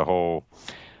aspect of the whole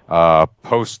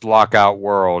post-lockout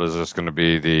world is just going to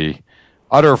be the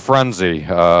utter frenzy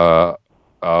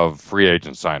of free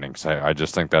agent signings. I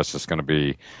just think that's just going to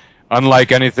be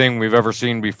unlike anything we've ever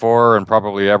seen before, and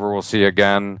probably ever will see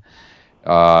again.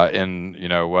 In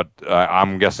what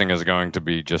I'm guessing is going to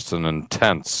be just an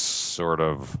intense sort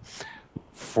of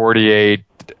 48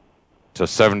 to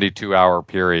 72 hour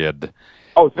period.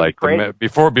 Oh, it's like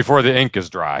before the ink is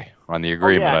dry on the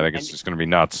agreement. Oh, yeah. I think it's just going to be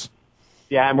nuts.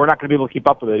 Yeah, and we're not going to be able to keep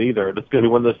up with it either. It's going to be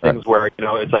one of those things where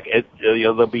it's like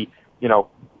there'll be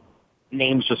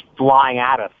names just flying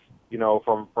at us,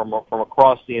 from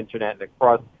across the internet and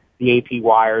across the AP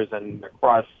wires and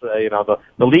across the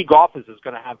league office is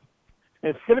going to have.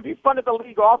 It's going to be fun at the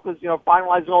league office,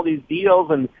 finalizing all these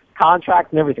deals and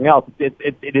contracts and everything else. It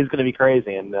is going to be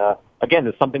crazy. And again,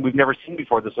 it's something we've never seen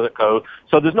before. This code,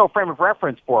 so there's no frame of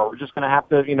reference for it. We're just going to have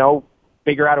to,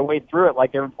 figure out a way through it,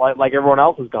 like everyone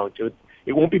else is going to.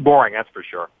 It won't be boring, that's for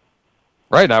sure.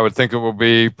 Right. And I would think it will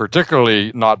be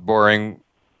particularly not boring,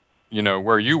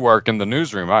 where you work in the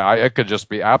newsroom. It could just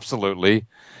be absolutely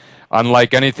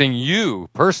unlike anything you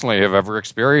personally have ever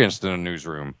experienced in a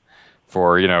newsroom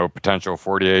for, potential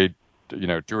 48,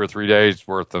 2 or 3 days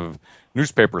worth of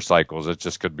newspaper cycles. It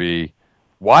just could be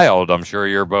wild. I'm sure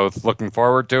you're both looking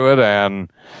forward to it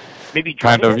and maybe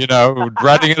kind of,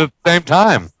 dreading it at the same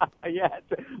time.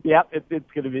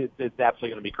 It's going to be, it's absolutely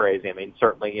going to be crazy. I mean,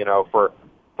 certainly,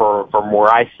 from where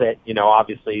I sit,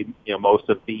 obviously, most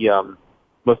of the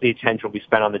attention will be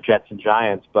spent on the Jets and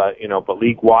Giants, but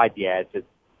league wide,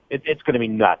 it's going to be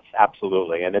nuts.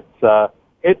 Absolutely. And it's,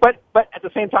 But at the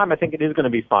same time, I think it is going to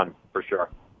be fun for sure.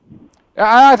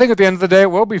 I think at the end of the day,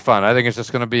 it will be fun. I think it's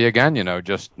just going to be, again,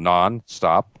 just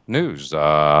non-stop news,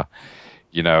 with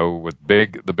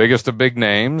the biggest of big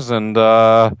names. And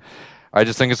I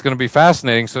just think it's going to be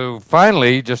fascinating. So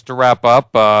finally, just to wrap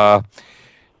up, my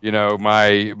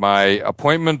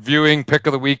appointment viewing pick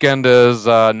of the weekend is,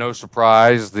 no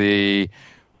surprise, the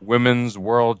Women's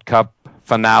World Cup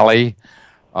finale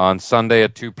on Sunday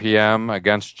at 2 p.m.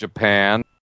 against Japan.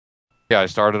 I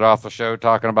started off the show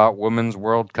talking about Women's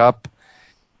World Cup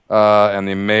and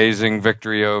the amazing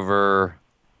victory over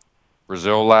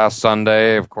Brazil last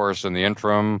Sunday. Of course, in the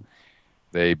interim,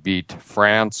 they beat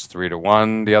France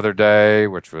 3-1 the other day,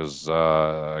 which was,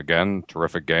 again,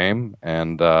 terrific game.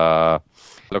 And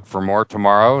look for more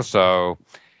tomorrow. So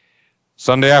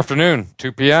Sunday afternoon,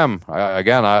 2 p.m.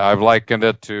 I've likened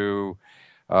it to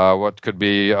what could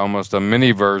be almost a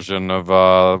mini version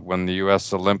of when the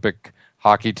U.S. Olympic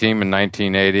hockey team in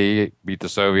 1980 beat the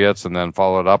Soviets and then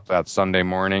followed up that Sunday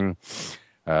morning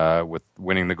with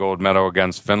winning the gold medal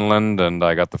against Finland. And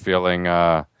I got the feeling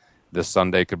this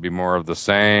Sunday could be more of the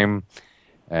same.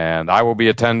 And I will be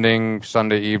attending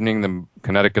Sunday evening the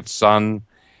Connecticut Sun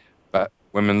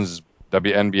women's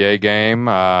WNBA game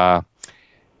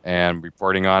and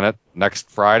reporting on it next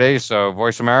Friday. So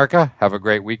Voice America, have a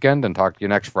great weekend and talk to you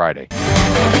next Friday.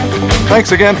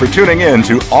 Thanks again for tuning in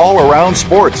to All Around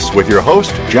Sports with your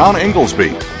host, John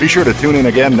Ingoldsby. Be sure to tune in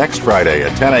again next Friday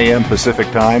at 10 a.m.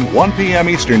 Pacific Time, 1 p.m.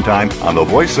 Eastern Time on the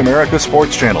Voice America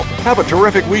Sports Channel. Have a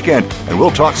terrific weekend, and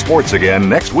we'll talk sports again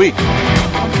next week.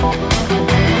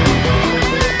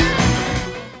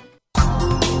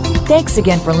 Thanks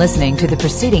again for listening to the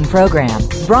preceding program,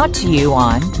 brought to you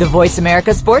on the Voice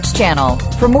America Sports Channel.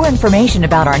 For more information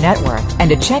about our network and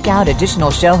to check out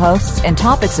additional show hosts and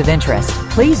topics of interest,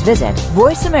 please visit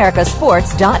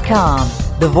voiceamericasports.com.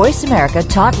 The Voice America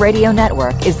Talk Radio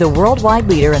Network is the worldwide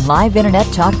leader in live Internet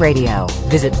talk radio.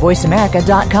 Visit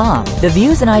voiceamerica.com. The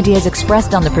views and ideas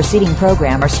expressed on the preceding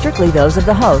program are strictly those of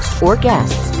the host or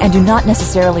guests and do not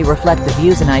necessarily reflect the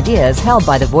views and ideas held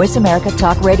by the Voice America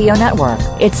Talk Radio Network,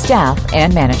 its staff,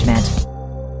 and management.